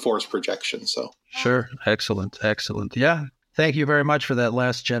a force projection. So sure. Excellent. Yeah. Thank you very much for that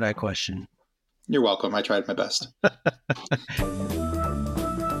Last Jedi question. You're welcome. I tried my best.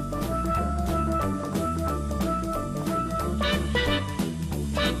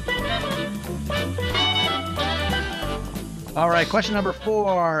 All right, question number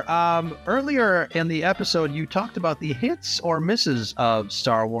 4. Earlier in the episode, you talked about the hits or misses of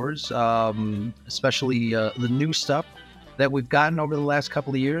Star Wars, especially the new stuff that we've gotten over the last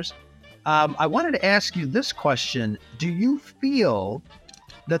couple of years. I wanted to ask you this question. Do you feel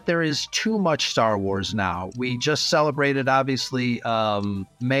that there is too much Star Wars now? We just celebrated, obviously,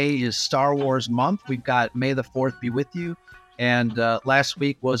 May is Star Wars month. We've got May the 4th be with you. And last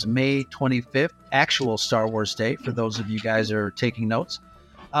week was May 25th, actual Star Wars Day, for those of you guys who are taking notes.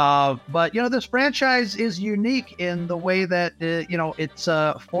 But, this franchise is unique in the way that, it's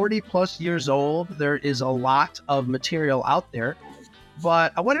 40 plus years old. There is a lot of material out there.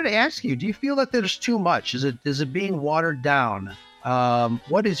 But I wanted to ask you, do you feel that there's too much? Is it being watered down?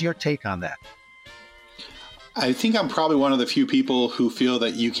 What is your take on that? I think I'm probably one of the few people who feel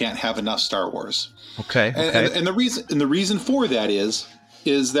that you can't have enough Star Wars. Okay. And the reason for that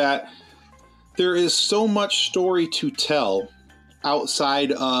is that there is so much story to tell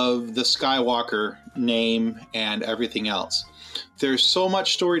outside of the Skywalker name and everything else. There's so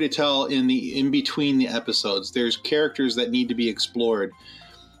much story to tell in between the episodes. There's characters that need to be explored.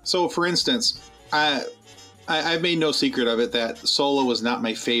 So, for instance, I've made no secret of it that Solo was not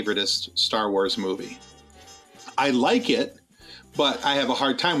my favoriteest Star Wars movie. I like it, but I have a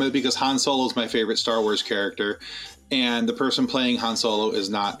hard time with it because Han Solo is my favorite Star Wars character, and the person playing Han Solo is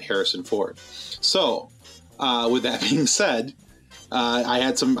not Harrison Ford. So, with that being said, I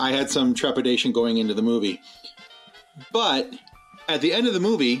had some trepidation going into the movie. But at the end of the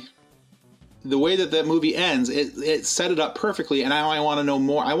movie, the way that movie ends, it set it up perfectly, and now I want to know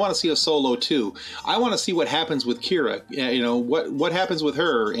more. I want to see a Solo 2. I want to see what happens with Kira. What happens with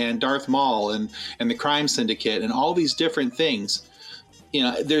her and Darth Maul and the crime syndicate and all these different things.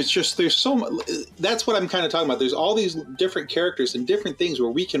 There's so much. That's what I'm kind of talking about. There's all these different characters and different things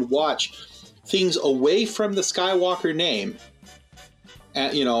where we can watch things away from the Skywalker name.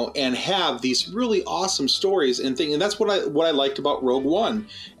 And have these really awesome stories and things. And that's what I liked about Rogue One.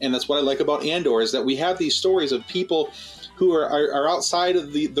 And that's what I like about Andor, is that we have these stories of people who are outside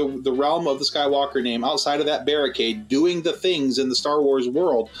of the realm of the Skywalker name, outside of that barricade, doing the things in the Star Wars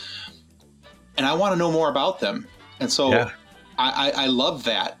world. And I want to know more about them. And so yeah. I love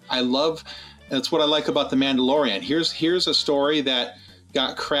that. That's what I like about The Mandalorian. Here's a story that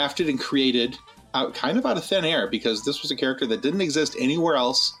got crafted and created out of thin air, because this was a character that didn't exist anywhere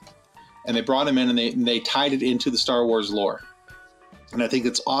else, and they brought him in and they tied it into the Star Wars lore. And I think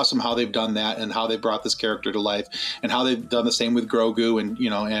it's awesome how they've done that and how they brought this character to life and how they've done the same with Grogu and,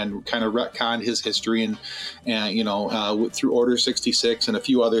 and kind of retconned his history and through Order 66 and a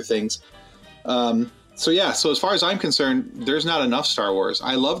few other things. So as far as I'm concerned, there's not enough Star Wars.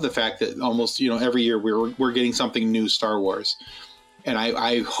 I love the fact that almost, every year we're getting something new Star Wars. And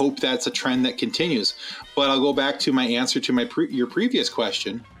I hope that's a trend that continues. But I'll go back to my answer to your previous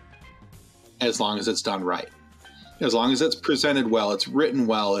question, as long as it's done right. As long as it's presented well, it's written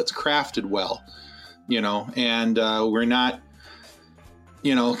well, it's crafted well, and we're not,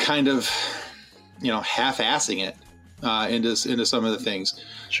 half-assing it into some of the things.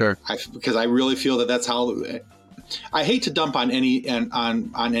 Sure. Because I really feel that's how. I hate to dump on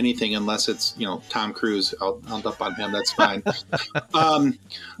on anything unless it's Tom Cruise. I'll dump on him. That's fine. Well,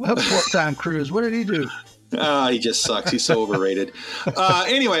 poor Tom Cruise. What did he do? He just sucks. He's so overrated.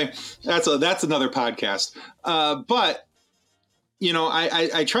 Anyway, that's another podcast. But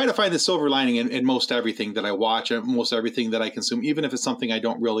I try to find the silver lining in most everything that I watch and most everything that I consume, even if it's something I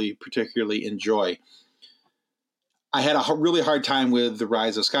don't really particularly enjoy. I had a really hard time with The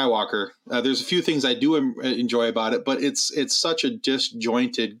Rise of Skywalker. There's a few things I do enjoy about it, but it's such a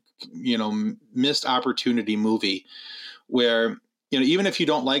disjointed, missed opportunity movie where, even if you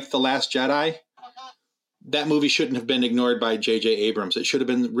don't like The Last Jedi, that movie shouldn't have been ignored by J.J. Abrams. It should have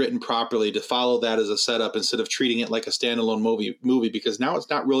been written properly to follow that as a setup instead of treating it like a standalone movie because now it's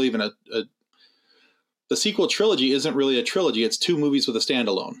not really even the sequel trilogy isn't really a trilogy. It's two movies with a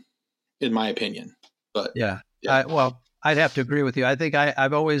standalone, in my opinion. But yeah. I'd have to agree with you. I think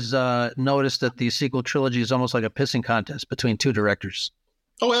I've always noticed that the sequel trilogy is almost like a pissing contest between two directors.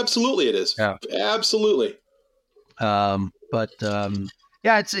 Oh, absolutely it is. Yeah. Absolutely. Yeah,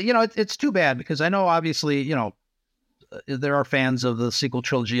 it's too bad because I know obviously, there are fans of the sequel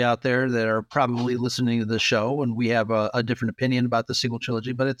trilogy out there that are probably listening to the show, and we have a different opinion about the sequel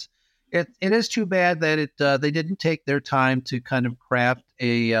trilogy. But it is too bad that they didn't take their time to kind of craft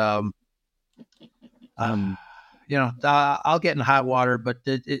a I'll get in hot water, but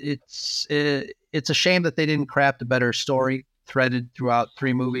it's a shame that they didn't craft a better story threaded throughout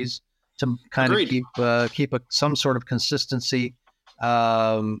three movies to kind Agreed. of keep some sort of consistency.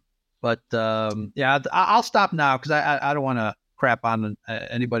 I'll stop now because I don't want to crap on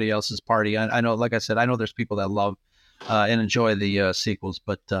anybody else's party. I know, like I said, I know there's people that love and enjoy the sequels,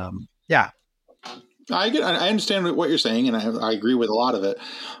 but yeah. I understand what you're saying, and I agree with a lot of it,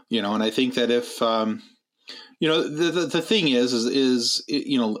 and I think that if, the thing is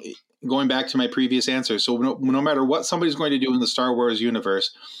going back to my previous answer. So no matter what somebody's going to do in the Star Wars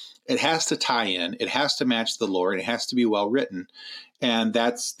universe, it has to tie in, it has to match the lore, and it has to be well written. And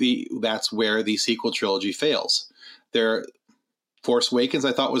that's where the sequel trilogy fails. Force Awakens,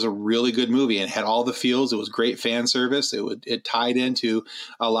 I thought, was a really good movie and had all the feels. It was great fan service. It tied into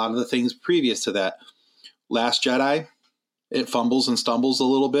a lot of the things previous to that. Last Jedi, it fumbles and stumbles a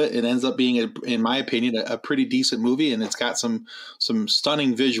little bit. It ends up being, in my opinion, a pretty decent movie, and it's got some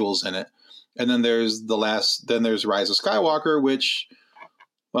stunning visuals in it. And then there's Rise of Skywalker, which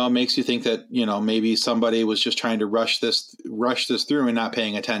makes you think that maybe somebody was just trying to rush this through and not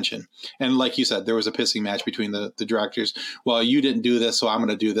paying attention. And like you said, there was a pissing match between the directors. Well, you didn't do this, so I'm going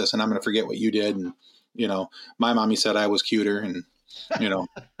to do this, and I'm going to forget what you did. And my mommy said I was cuter, and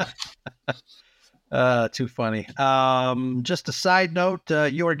Too funny. Just a side note,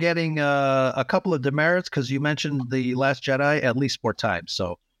 you are getting a couple of demerits because you mentioned The Last Jedi at least 4 times.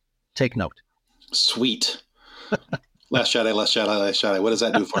 So take note. Sweet. Last Jedi, Last Jedi, Last Jedi. What does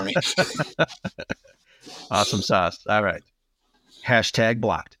that do for me? Awesome sauce. All right. #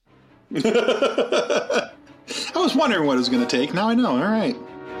 blocked. I was wondering what it was going to take. Now I know. All right.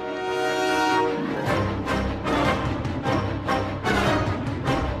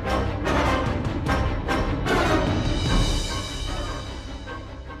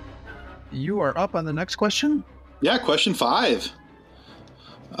 You are up on the next question? Yeah, question 5.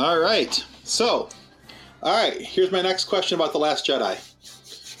 All right. So, here's my next question about The Last Jedi.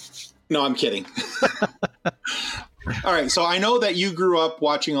 No, I'm kidding. All right. So I know that you grew up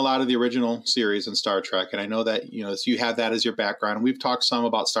watching a lot of the original series in Star Trek, and I know that, so you have that as your background. And we've talked some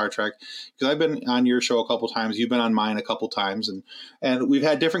about Star Trek because I've been on your show a couple times. You've been on mine a couple times, and we've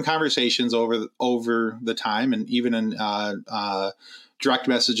had different conversations over the time, and even in direct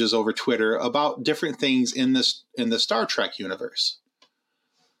messages over Twitter about different things in the Star Trek universe.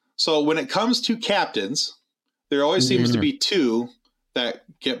 So when it comes to captains, there always seems to be 2 that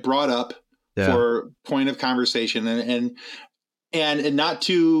get brought up for point of conversation, and not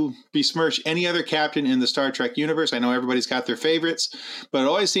to besmirch any other captain in the Star Trek universe. I know everybody's got their favorites, but it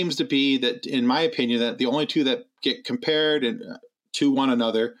always seems to be that, in my opinion, that the only 2 that get compared and to one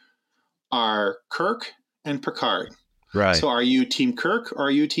another are Kirk and Picard. Right. So are you Team Kirk or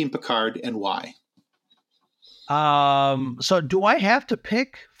are you Team Picard, and why? So do I have to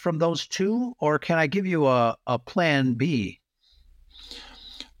pick from those two, or can I give you a plan B?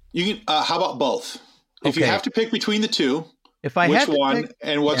 You can, how about both? If you have to pick between the two, which one,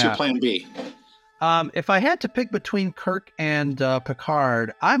 and what's your plan B? If I had to pick between Kirk and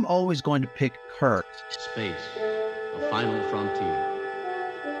Picard, I'm always going to pick Kirk. Space, the final frontier.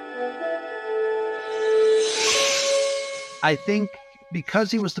 I think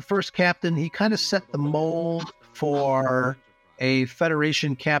because he was the first captain, he kind of set the mold for a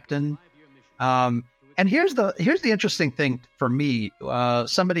Federation captain. And here's the interesting thing for me,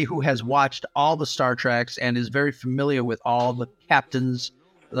 somebody who has watched all the Star Treks and is very familiar with all the captains,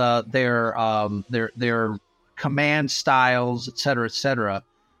 their command styles, et cetera, et cetera.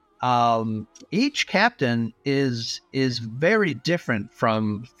 Each captain is very different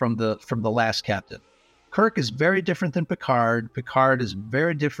from the last captain. Kirk is very different than Picard. Picard is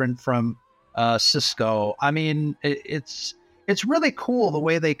very different from Sisko. I mean, it's really cool the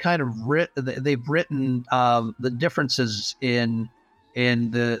way they kind of they've written the differences in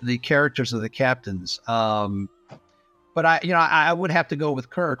the characters of the captains. But I would have to go with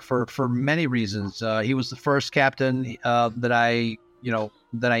Kirk for many reasons. He was the first captain that I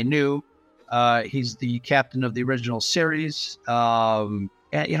knew. He's the captain of the original series.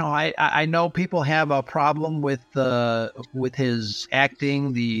 And I know people have a problem with his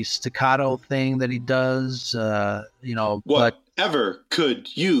acting, the staccato thing that he does. Whatever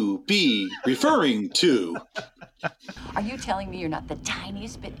could you be referring to? Are you telling me you're not the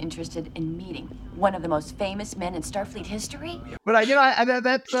tiniest bit interested in meeting one of the most famous men in Starfleet history? But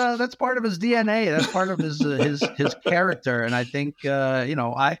that's part of his DNA. That's part of his character, and I think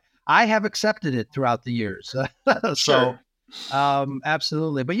I have accepted it throughout the years. Sure.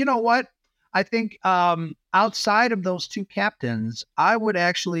 Absolutely. But you know what? I think outside of those two captains, I would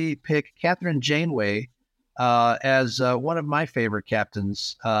actually pick Catherine Janeway as one of my favorite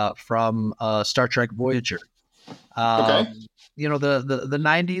captains from Star Trek Voyager. Okay. The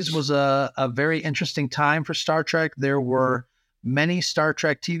 90s was a very interesting time for Star Trek. There were many Star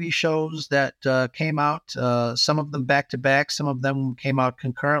Trek TV shows that came out, some of them back to back, some of them came out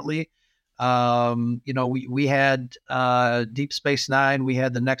concurrently. We had Deep Space Nine, we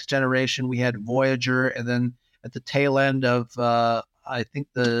had The Next Generation, we had Voyager, and then at the tail end of I think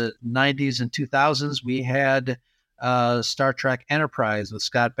the 90s and 2000s, we had Star Trek Enterprise with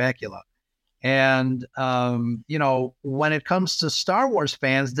Scott Bakula. And when it comes to Star Wars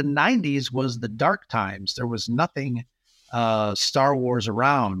fans, the 90s was the dark times. There was nothing Star Wars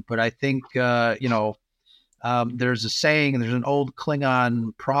around, but I think there's a saying, there's an old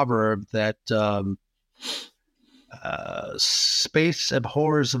Klingon proverb that space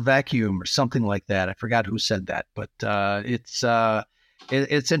abhors a vacuum or something like that. I forgot who said that, but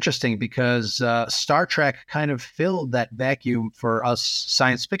it's interesting because Star Trek kind of filled that vacuum for us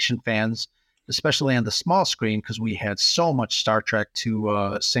science fiction fans, especially on the small screen, because we had so much Star Trek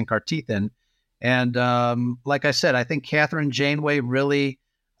to sink our teeth in. And like I said, I think Catherine Janeway really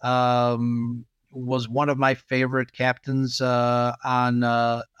was one of my favorite captains on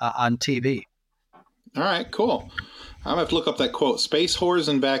TV. All right, cool. I'm going to have to look up that quote. Space whores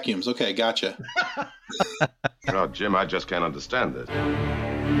and vacuums. Okay, gotcha. No, Jim, I just can't understand this.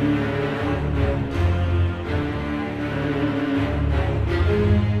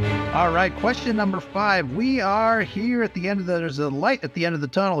 All right, question number 5. We are here at the end of there's a light at the end of the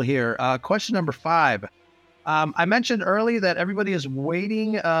tunnel here. Question number 5. I mentioned earlier that everybody is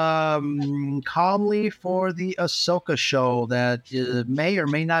waiting calmly for the Ahsoka show that may or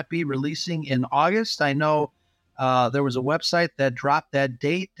may not be releasing in August. I know there was a website that dropped that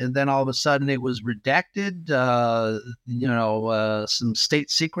date, and then all of a sudden it was redacted. Some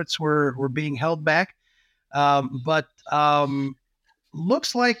state secrets were being held back. But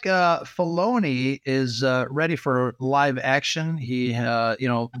looks like Filoni is ready for live action. He,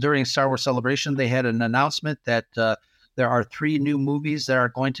 during Star Wars Celebration, they had an announcement that there are 3 new movies that are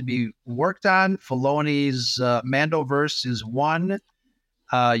going to be worked on. Filoni's Mandoverse is one.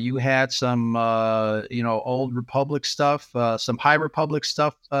 You had some, Old Republic stuff, some High Republic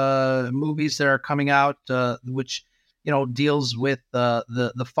stuff, movies that are coming out, which deals with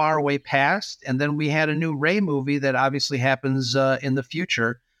the faraway past. And then we had a new Rey movie that obviously happens in the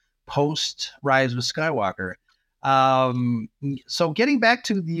future, post Rise of Skywalker. So getting back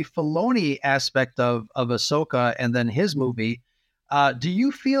to the Filoni aspect of Ahsoka and then his movie, do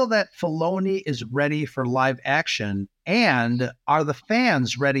you feel that Filoni is ready for live action? And are the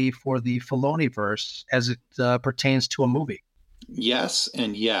fans ready for the Filoniverse as it pertains to a movie? Yes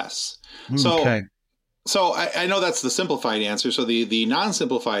and yes. Okay. So I know that's the simplified answer. So the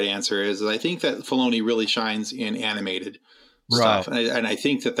non-simplified answer is that I think that Filoni really shines in animated stuff, and I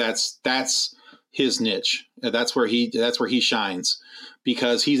think that that's his niche. That's where he shines,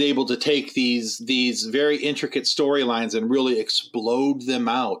 because he's able to take these very intricate storylines and really explode them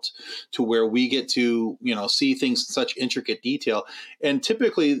out to where we get to, see things in such intricate detail, and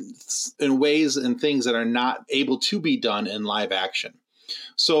typically in ways and things that are not able to be done in live action.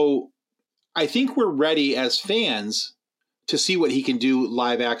 So I think we're ready as fans to see what he can do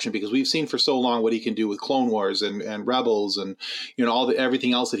live action, because we've seen for so long what he can do with Clone Wars and Rebels and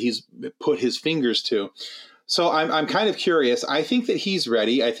everything else that he's put his fingers to. So I'm kind of curious. I think that he's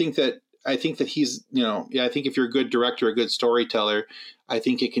ready. I think that he's, I think if you're a good director, a good storyteller, I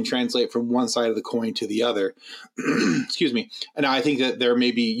think it can translate from one side of the coin to the other. Excuse me. And I think that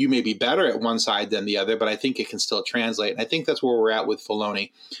you may be better at one side than the other, but I think it can still translate. And I think that's where we're at with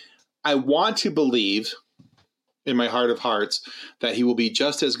Filoni. I want to believe in my heart of hearts that he will be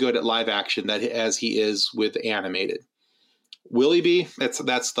just as good at live action as he is with animated. Will he be?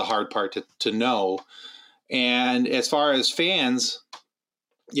 That's the hard part to know. And as far as fans,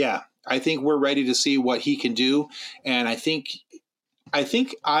 yeah, I think we're ready to see what he can do. And I think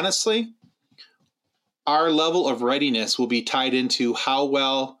honestly, our level of readiness will be tied into how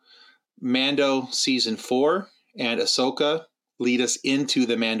well Mando season 4 and Ahsoka lead us into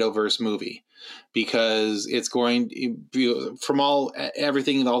the Mandoverse movie, because it's going, from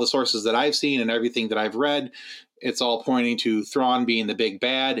everything, all the sources that I've seen and everything that I've read, it's all pointing to Thrawn being the big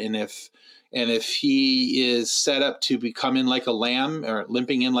bad. And if he is set up to become in like a lamb, or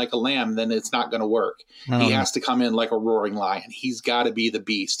limping in like a lamb, then it's not going to work. He has to come in like a roaring lion. He's got to be the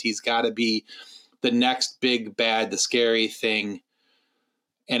beast. He's got to be the next big bad, the scary thing.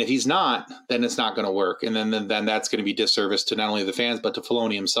 And if he's not, then it's not going to work. And then that's going to be disservice to not only the fans, but to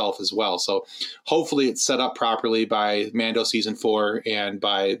Filoni himself as well. So hopefully it's set up properly by Mando season 4 and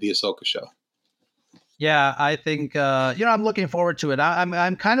by the Ahsoka show. Yeah, I think, I'm looking forward to it.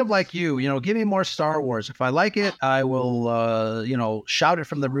 I'm kind of like you, give me more Star Wars. If I like it, I will, shout it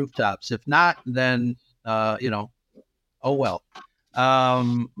from the rooftops. If not, then, oh well.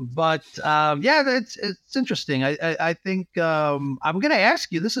 It's interesting. I think I'm going to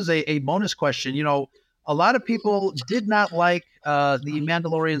ask you, this is a bonus question. A lot of people did not like the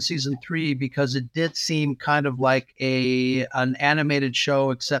Mandalorian season 3 because it did seem kind of like an animated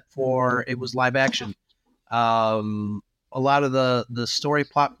show, except for it was live action. A lot of the story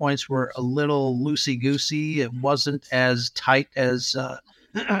plot points were a little loosey-goosey. It wasn't as tight as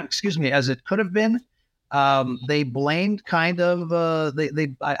as it could have been. They blamed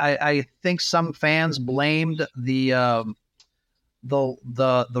I think some fans blamed the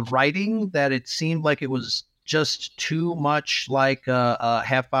writing, that it seemed like it was just too much like a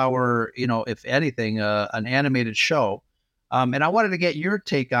half hour, if anything, an animated show. And I wanted to get your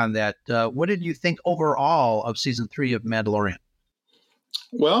take on that. What did you think overall of season 3 of Mandalorian?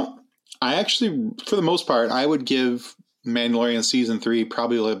 Well, I actually, for the most part, I would give Mandalorian season 3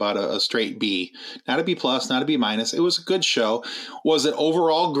 probably about a straight B, not a B plus, not a B minus. It was a good show. Was it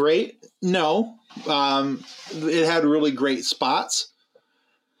overall great? No. It had really great spots.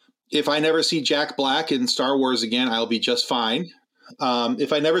 If I never see Jack Black in Star Wars again, I'll be just fine.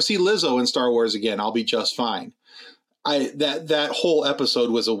 If I never see Lizzo in Star Wars again, I'll be just fine. That whole episode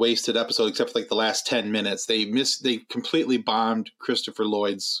was a wasted episode, except for like the last 10 minutes. They completely bombed Christopher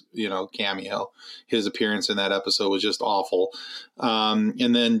Lloyd's, cameo. His appearance in that episode was just awful.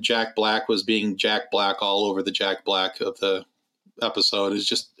 And then Jack Black was being Jack Black all over the Jack Black of the episode. Is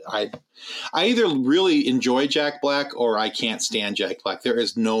just, I either really enjoy Jack Black or I can't stand Jack Black. There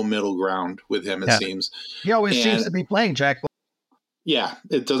is no middle ground with him, it seems. He always seems to be playing Jack Black. Yeah,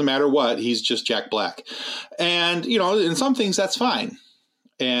 it doesn't matter what. He's just Jack Black. And, in some things that's fine.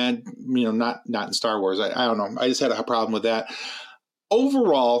 And, not in Star Wars. I don't know. I just had a problem with that.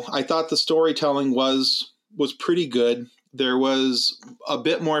 Overall, I thought the storytelling was pretty good. There was a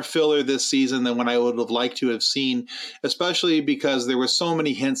bit more filler this season than what I would have liked to have seen, especially because there were so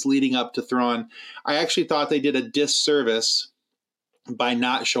many hints leading up to Thrawn. I actually thought they did a disservice by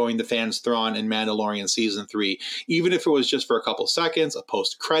not showing the fans Thrawn in Mandalorian season 3, even if it was just for a couple seconds, a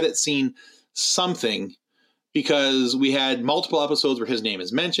post-credit scene, something, because we had multiple episodes where his name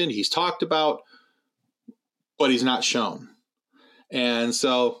is mentioned, he's talked about, but he's not shown. And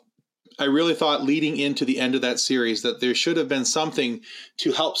so I really thought leading into the end of that series that there should have been something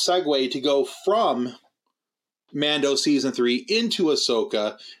to help segue to go from Mando season 3 into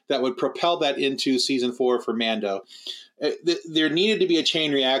Ahsoka that would propel that into season 4 for Mando. there needed to be a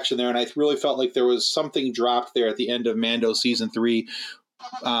chain reaction there, and I really felt like there was something dropped there at the end of Mando season 3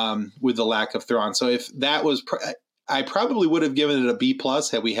 with the lack of Thrawn. So if that was, I probably would have given it a B+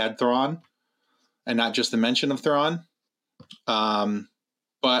 had we had Thrawn and not just the mention of Thrawn.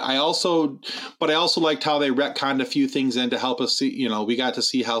 But I also liked how they retconned a few things in to help us see, we got to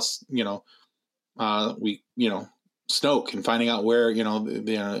see how, Snoke and finding out where,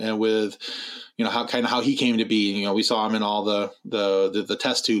 and with, how he came to be, we saw him in all the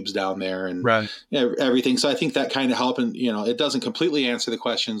test tubes down there and everything. So I think that kind of helped. And, it doesn't completely answer the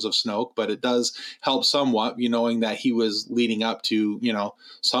questions of Snoke, but it does help somewhat, knowing that he was leading up to,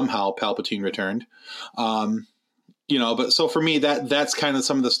 somehow Palpatine returned. But so for me, that's kind of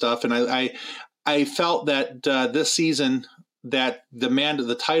some of the stuff. And I felt that this season that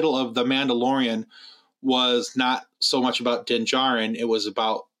the title of The Mandalorian was not so much about Din Djarin. It was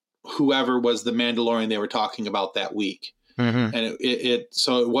about whoever was the Mandalorian they were talking about that week. Mm-hmm. And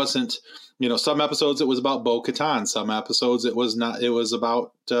so it wasn't, some episodes it was about Bo-Katan. Some episodes it was not, it was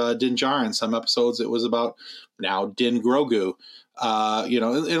about Din Djarin. Some episodes it was about now Din Grogu.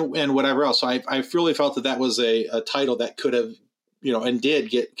 And whatever else. So I really felt that was a title that could have, and did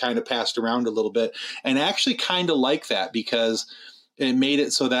get kind of passed around a little bit, and actually kind of like that because it made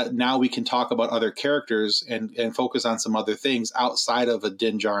it so that now we can talk about other characters and focus on some other things outside of a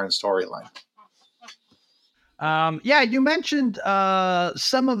Din Djarin storyline. You mentioned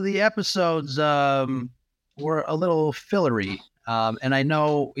some of the episodes were a little fillery. And I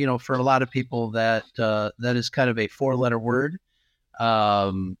know, for a lot of people that is kind of a 4-letter word.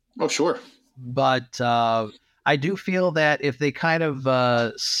 Sure. But I do feel that if they kind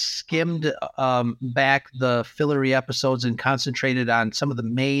of skimmed back the fillery episodes and concentrated on some of the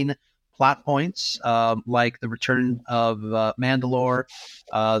main plot points, like the return of Mandalore,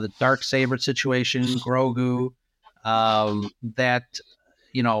 the Darksaber situation, Grogu, that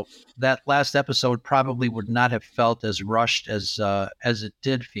last episode probably would not have felt as rushed as it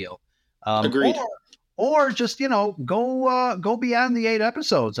did feel. Agreed. Or just, go beyond the 8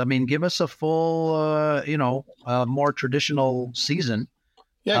 episodes. I mean, give us a full, more traditional season.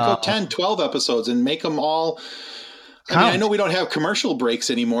 Yeah, go 10, 12 episodes and make them all. I know we don't have commercial breaks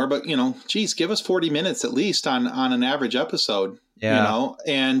anymore, but, give us 40 minutes at least on an average episode,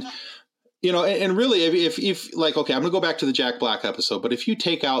 and really if like, okay, I'm going to go back to the Jack Black episode, but if you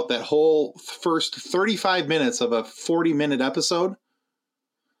take out that whole first 35 minutes of a 40-minute episode,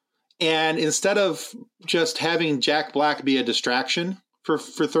 and instead of just having Jack Black be a distraction for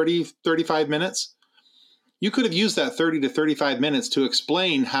 30, 35 minutes, you could have used that 30 to 35 minutes to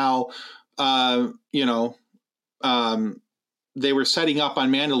explain how, they were setting up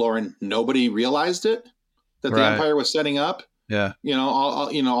on Mandalore and nobody realized it, that the Empire was setting up. Yeah.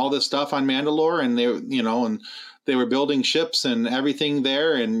 All this stuff on Mandalore, and they were building ships and everything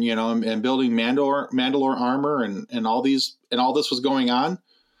there, and, and building Mandalore armor and all this was going on.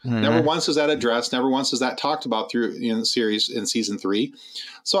 Mm-hmm. Never once is that addressed. Never once is that talked about through the series in season 3.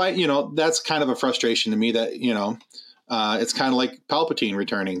 So that's kind of a frustration to me that, it's kind of like Palpatine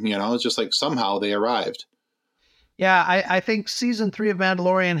returning, it's just like somehow they arrived. Yeah. I think season 3 of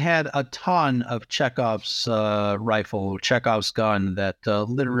Mandalorian had a ton of Chekhov's rifle, Chekhov's gun, that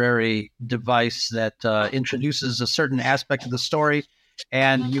literary device that introduces a certain aspect of the story.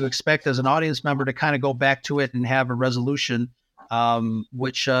 And you expect as an audience member to kind of go back to it and have a resolution,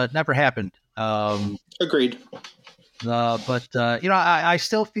 which never happened. Agreed. But I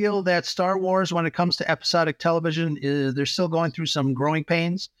still feel that Star Wars, when it comes to episodic television, they're still going through some growing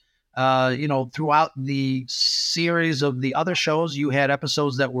pains. Throughout the series of the other shows, you had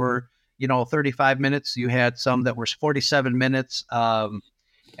episodes that were, 35 minutes. You had some that were 47 minutes. And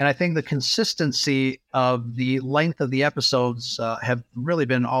I think the consistency of the length of the episodes have really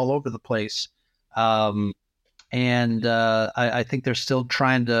been all over the place. And I think they're still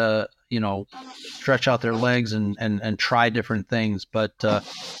trying to, stretch out their legs and try different things. But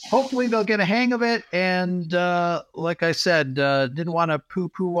hopefully they'll get a hang of it. And like I said, didn't want to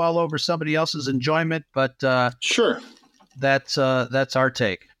poo-poo all over somebody else's enjoyment. But sure, that's our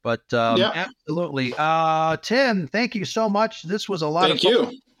take. But absolutely. Tim, thank you so much. This was a lot of fun.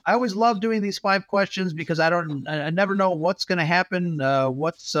 Thank you. I always love doing these 5 questions because I never know what's going to happen.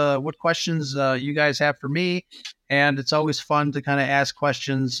 What questions you guys have for me. And it's always fun to kind of ask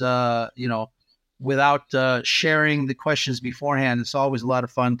questions, without sharing the questions beforehand. It's always a lot of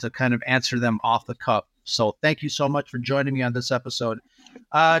fun to kind of answer them off the cuff. So thank you so much for joining me on this episode.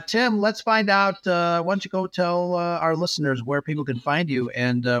 Tim, let's find out. Why don't you go tell our listeners where people can find you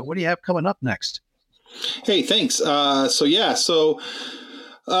and what do you have coming up next? Hey, thanks.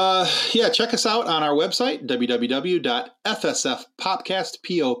 Check us out on our website,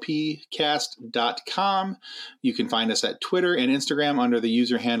 www.fsfpopcast.com. You can find us at Twitter and Instagram under the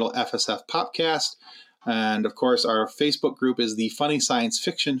user handle FSF Popcast. And, of course, our Facebook group is the Funny Science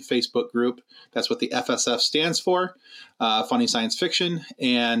Fiction Facebook group. That's what the FSF stands for, Funny Science Fiction.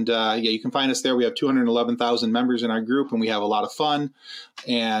 And, you can find us there. We have 211,000 members in our group, and we have a lot of fun.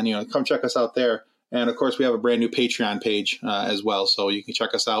 And, come check us out there. And, of course, we have a brand new Patreon page as well. So you can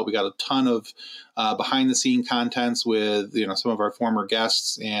check us out. We got a ton of behind-the-scene contents with, some of our former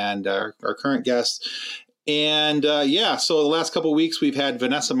guests and our current guests. And so the last couple of weeks we've had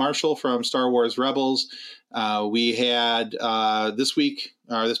Vanessa Marshall from Star Wars Rebels. We had this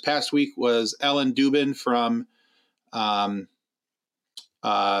past week was Ellen Dubin from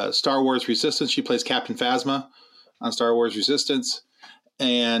Star Wars Resistance. She plays Captain Phasma on Star Wars Resistance.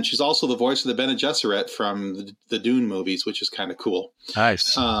 And she's also the voice of the Bene Gesserit from the Dune movies, which is kind of cool.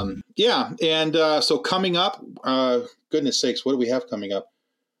 Nice. So coming up, goodness sakes, what do we have coming up?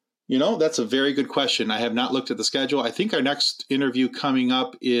 That's a very good question. I have not looked at the schedule. I think our next interview coming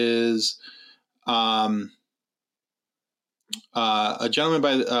up is a gentleman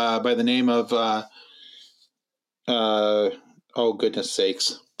by the name of oh goodness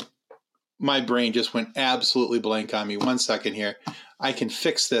sakes, my brain just went absolutely blank on me. 1 second here. I can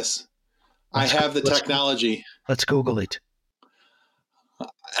fix this. I have the technology. Let's Google it.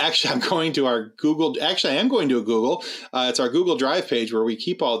 Actually, I am going to a Google. It's our Google Drive page where we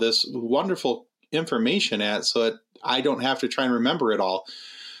keep all this wonderful information at, so that I don't have to try and remember it all,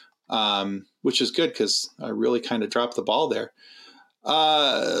 which is good because I really kind of dropped the ball there.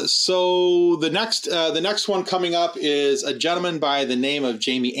 So the next one coming up is a gentleman by the name of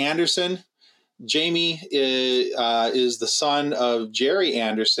Jamie Anderson. Jamie is the son of Jerry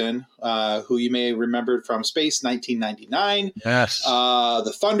Anderson, who you may remember from Space 1999. Yes.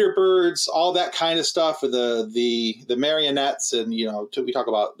 The Thunderbirds, all that kind of stuff with the marionettes, and we talk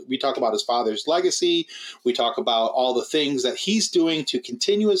about his father's legacy. We talk about all the things that he's doing to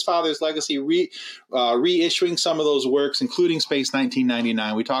continue his father's legacy, reissuing some of those works, including Space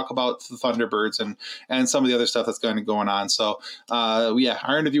 1999. We talk about the Thunderbirds and some of the other stuff that's going on. So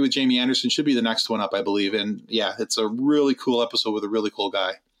our interview with Jamie Anderson should be the next one up, I believe. And it's a really cool episode with a really cool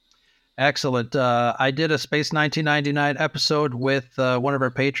guy. Excellent. I did a Space 1999 episode with one of our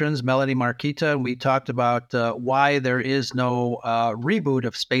patrons, Melanie Marquita, and we talked about why there is no reboot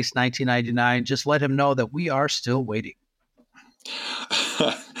of Space 1999. Just let him know that we are still waiting.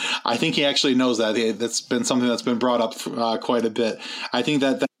 I think he actually knows that. That's been something that's been brought up quite a bit. I think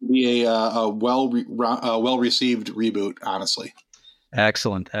that would be a well-received reboot, honestly.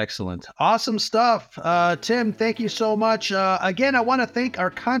 Excellent. Awesome stuff. Tim, thank you so much. Again, I want to thank our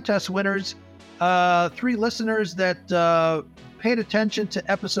contest winners, 3 listeners that paid attention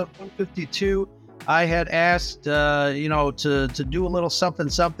to episode 152. I had asked, to do a little something,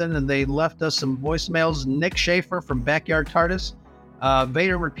 and they left us some voicemails. Nick Schaefer from Backyard TARDIS,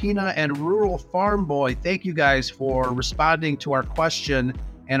 Vader Rapina, and Rural Farm Boy. Thank you guys for responding to our question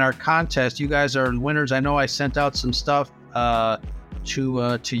and our contest. You guys are winners. I know I sent out some stuff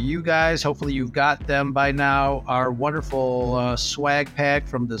to you guys. Hopefully you've got them by now. Our wonderful swag pack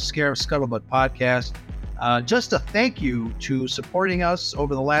from the Scarif Scuttlebutt Podcast. Just a thank you to supporting us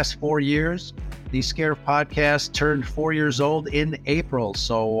over the last 4 years. The Scarif Podcast turned 4 years old in April,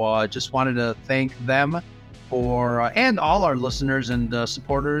 so just wanted to thank them for and all our listeners and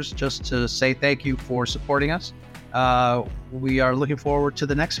supporters, just to say thank you for supporting us. We are looking forward to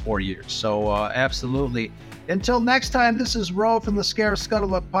the next 4 years, so absolutely. Until next time, this is Ro from the Scarif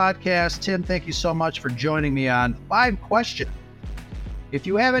Scuttlebutt Podcast. Tim, thank you so much for joining me on 5 Questions. If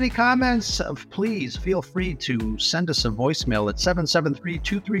you have any comments, please feel free to send us a voicemail at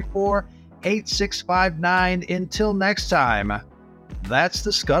 773-234-8659. Until next time, that's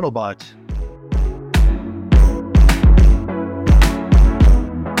the Scuttlebutt.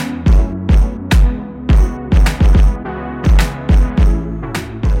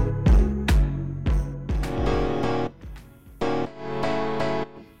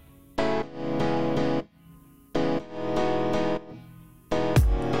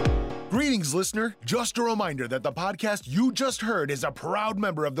 Greetings, listener. Just a reminder that the podcast you just heard is a proud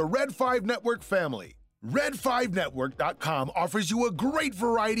member of the Red 5 Network family. Red5network.com offers you a great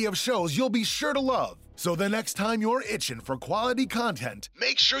variety of shows you'll be sure to love. So the next time you're itching for quality content,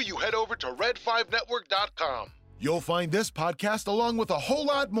 make sure you head over to Red5network.com. You'll find this podcast along with a whole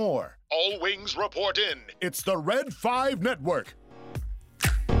lot more. All wings report in. It's the Red 5 Network.